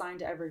therapist assigned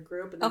to every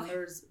group, and then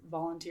there's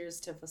volunteers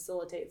to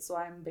facilitate. So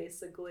I'm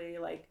basically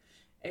like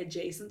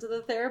adjacent to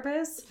the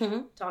therapist,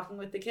 talking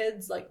with the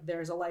kids. Like,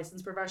 there's a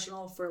licensed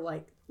professional for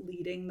like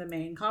leading the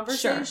main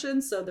conversation.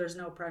 Sure. So there's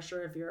no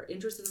pressure if you're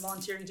interested in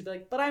volunteering to be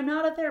like, but I'm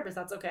not a therapist.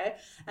 That's okay.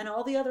 And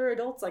all the other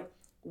adults, like,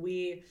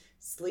 we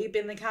sleep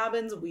in the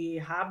cabins, we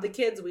have the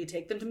kids, we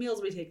take them to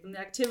meals, we take them to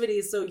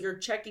activities. So you're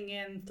checking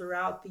in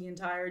throughout the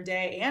entire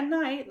day and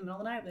night. In the middle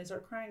of the night, when they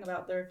start crying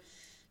about their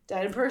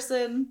dead in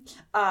person.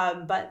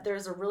 But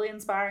there's a really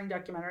inspiring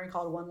documentary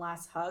called One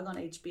Last Hug on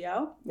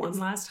HBO. One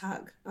Last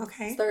Hug.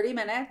 Okay. It's 30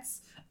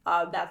 minutes.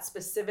 That's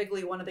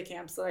specifically one of the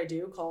camps that I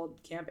do called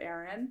Camp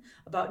Aaron,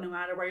 about no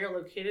matter where you're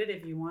located,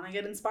 if you want to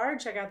get inspired,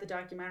 check out the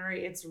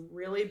documentary. It's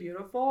really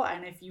beautiful.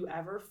 And if you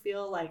ever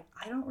feel like,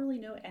 I don't really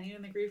know anyone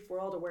in the grief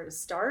world or where to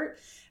start,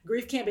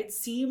 grief camp, it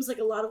seems like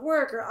a lot of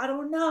work, or I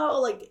don't know,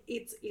 like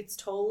it's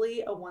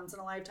totally a once in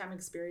a lifetime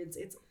experience.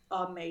 It's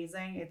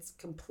amazing. It's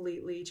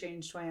completely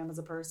changed who I am as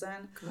a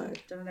person.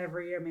 Good. Done it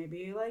every year,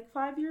 maybe like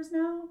 5 years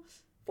now,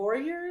 4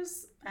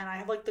 years. And I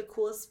have like the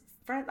coolest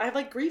friends. I have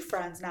like grief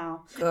friends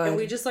now. Good. And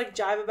we just like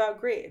jive about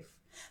grief.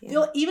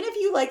 Yeah. Even if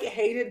you like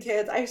hated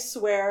kids, I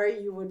swear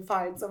you would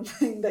find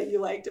something that you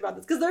liked about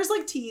this. Because there's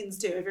like teens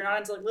too. If you're not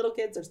into like little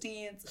kids, there's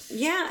teens.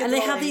 Yeah. And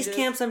they have these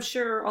camps, I'm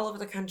sure, all over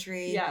the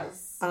country.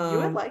 Yes. You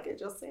would like it,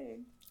 just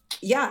saying.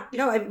 Yeah.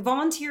 No,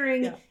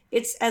 volunteering. Yeah.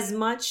 It's as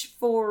much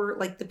for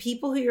like the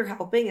people who you're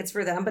helping, it's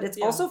for them, but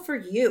it's also for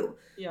you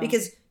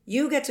because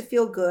you get to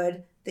feel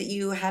good that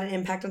you had an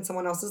impact on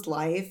someone else's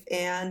life.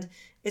 And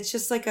it's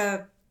just like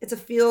it's a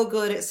feel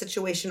good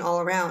situation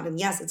all around. And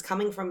yes, it's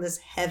coming from this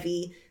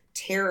heavy,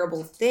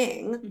 terrible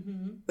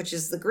thing, which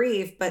is the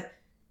grief, but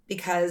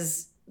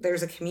because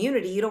there's a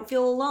community, you don't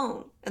feel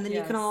alone. And then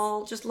you can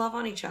all just love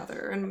on each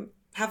other and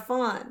have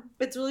fun.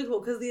 It's really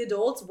cool because the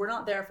adults, we're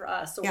not there for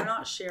us. So we're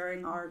not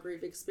sharing our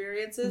grief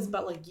experiences,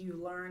 but like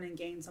you learn and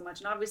gain so much.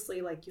 And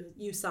obviously like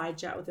you side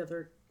chat with the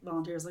other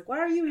volunteers, like, why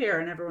are you here?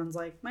 And everyone's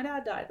like, my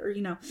dad died, or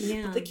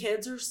but the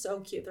kids are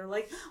so cute. They're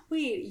like,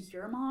 wait,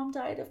 your mom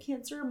died of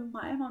cancer?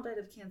 My mom died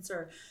of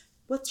cancer.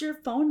 What's your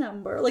phone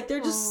number? Like, they're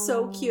just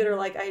so cute. Or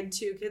like, I had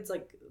two kids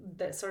like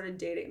that started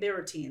dating. They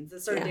were teens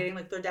that started dating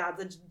like their dads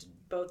that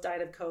both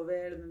died of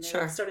COVID, and then they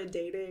like, started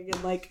dating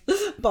and like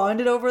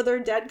bonded over their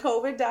dead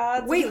COVID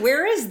dads. Wait,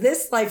 where is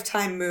this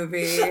Lifetime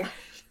movie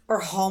or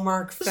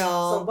Hallmark film?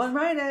 Someone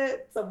write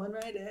it. But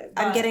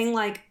I'm getting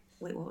like,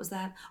 wait, what was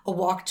that? A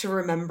Walk to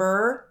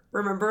Remember.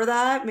 Remember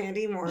that?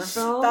 Mandy Moore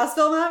film? Best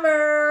film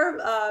ever.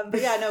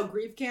 But yeah, no,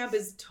 Grief Camp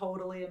is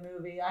totally a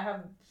movie.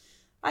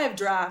 I have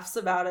drafts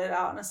about it,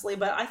 honestly,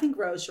 but I think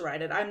Rose should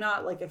write it. I'm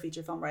not like a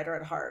feature film writer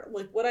at heart.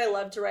 Like, would I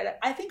love to write it?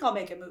 I think I'll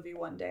make a movie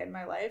one day in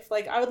my life.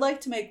 Like, I would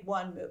like to make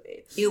one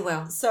movie. You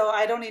will. So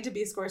I don't need to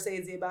be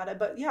Scorsese about it.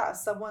 But yeah,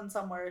 someone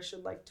somewhere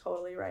should like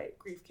totally write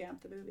Grief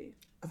Camp the movie.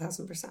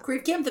 1,000%.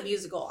 Grief Camp the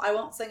musical. I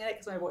won't sing it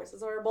because my voice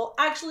is horrible.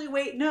 Actually,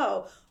 wait,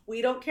 no.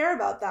 We don't care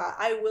about that.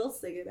 I will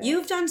sing it.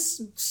 You've done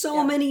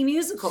so many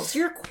musicals.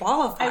 You're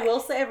qualified. I will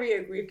say every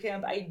year at Grief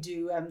Camp, I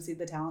do MC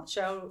the talent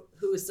show.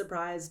 Who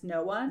surprised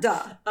no one?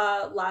 Duh.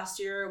 Last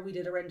year, we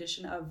did a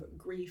rendition of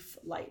Grief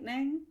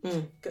Lightning.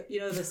 You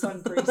know the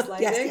song Grief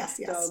Lightning? Yes.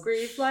 Go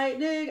Grief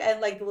Lightning.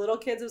 And like the little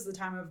kids, it was the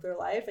time of their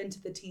life. And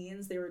to the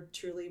teens, they were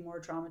truly more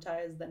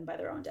traumatized than by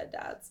their own dead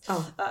dads.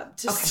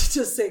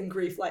 To sing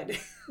Grief Lightning.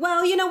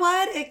 Well, you know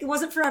what? It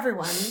wasn't for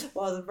everyone. It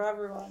wasn't for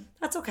everyone.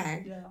 That's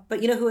okay. Yeah.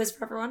 But you know who is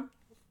for everyone?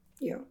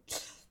 You.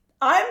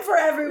 I'm for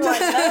everyone.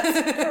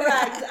 That's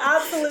correct.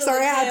 Absolutely.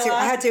 Sorry,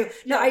 I had to.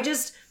 No,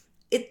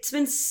 it's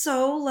been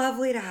so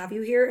lovely to have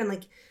you here. And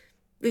like,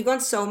 we've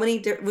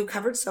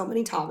covered so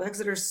many topics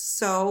that are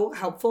so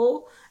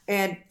helpful.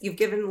 And you've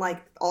given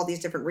like all these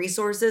different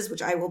resources,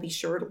 which I will be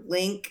sure to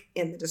link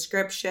in the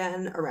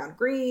description around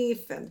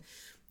grief and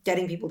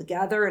getting people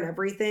together and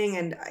everything.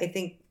 And I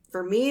think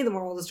for me, the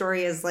moral of the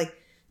story is like,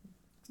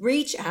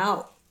 reach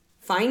out,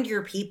 find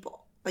your people.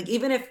 Like,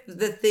 even if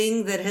the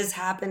thing that has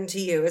happened to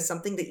you is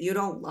something that you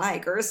don't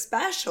like, or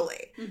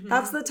especially,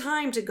 that's the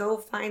time to go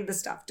find the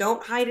stuff.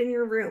 Don't hide in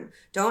your room.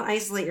 Don't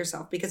isolate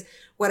yourself, because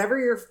whatever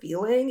you're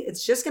feeling,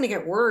 it's just going to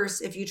get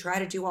worse if you try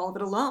to do all of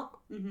it alone,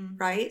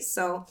 right?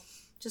 So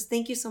just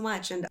thank you so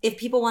much. And if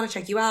people want to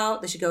check you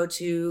out, they should go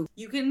to...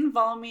 You can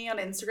follow me on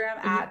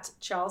Instagram at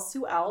Chels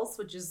Who Else,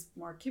 which is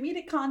more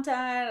comedic content,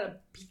 a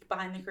peek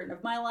behind the curtain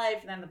of my life.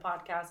 And then the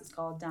podcast is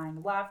called Dying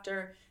of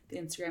Laughter. The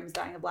Instagram is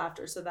Dying of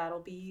Laughter. So that'll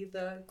be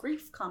the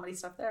grief comedy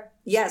stuff there.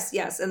 Yes.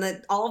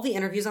 And all of the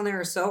interviews on there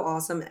are so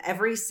awesome.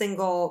 Every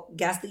single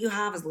guest that you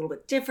have is a little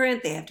bit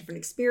different. They have different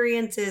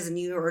experiences, and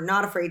you are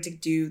not afraid to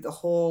do the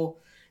whole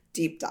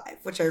deep dive,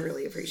 which I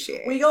really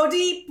appreciate. We go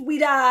deep, we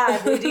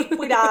dive. We deep,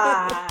 we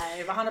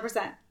dive.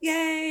 100%.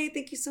 Yay.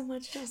 Thank you so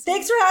much, Chelsea.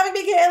 Thanks for having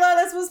me,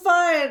 Kayla. This was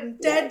fun.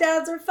 Dead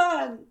dads are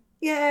fun.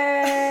 Yay.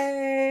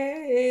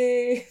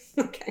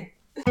 Okay.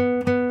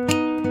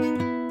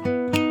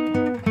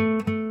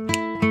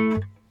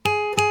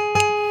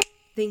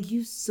 Thank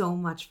you so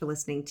much for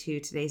listening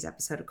to today's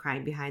episode of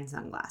Crying Behind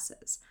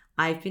Sunglasses.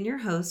 I've been your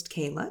host,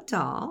 Kayla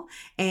Dahl,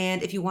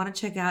 and if you want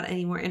to check out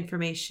any more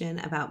information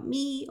about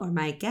me or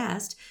my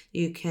guest,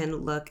 you can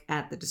look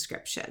at the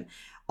description.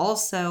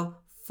 Also,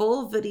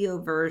 full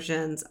video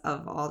versions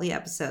of all the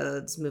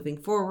episodes moving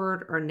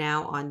forward are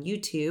now on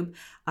YouTube,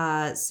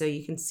 so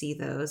you can see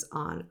those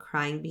on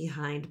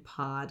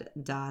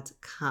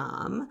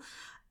cryingbehindpod.com,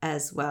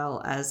 as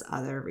well as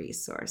other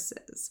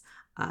resources.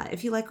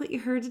 If you like what you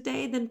heard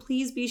today, then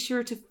please be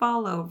sure to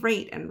follow,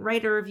 rate, and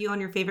write a review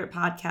on your favorite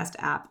podcast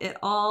app. It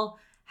all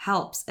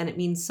helps, and it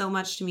means so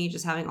much to me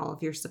just having all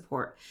of your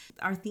support.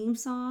 Our theme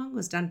song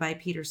was done by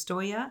Peter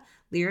Stoya,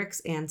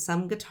 lyrics and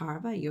some guitar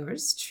by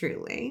yours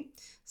truly.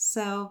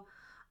 So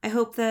I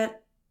hope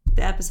that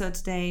the episode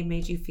today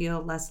made you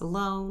feel less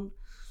alone,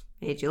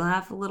 made you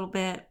laugh a little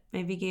bit,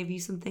 maybe gave you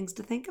some things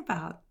to think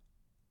about.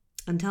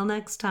 Until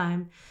next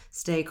time,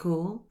 stay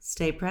cool,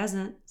 stay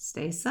present,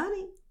 stay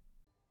sunny.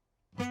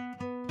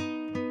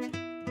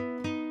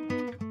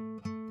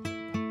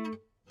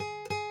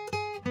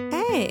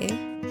 Hey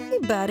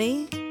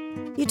buddy,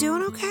 you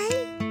doing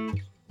okay?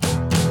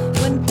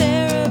 When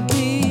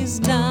therapy's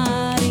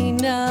not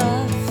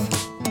enough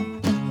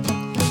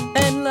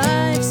and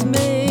life's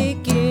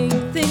making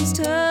things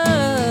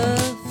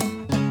tough,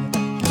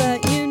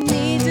 but you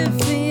need to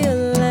feel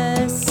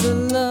less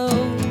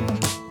alone,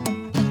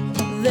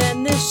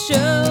 then this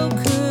show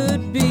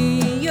could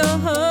be your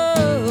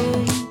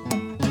home.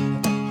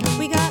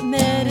 We got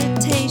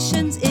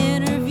meditations,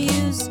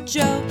 interviews,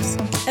 jokes,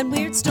 and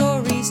weird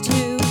stories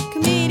too.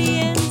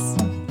 Comedians,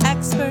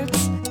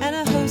 experts, and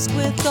a host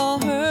with all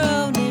her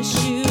own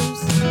issues.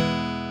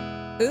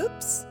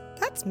 Oops,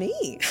 that's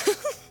me.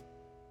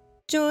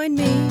 Join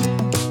me,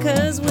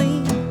 'cause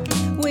we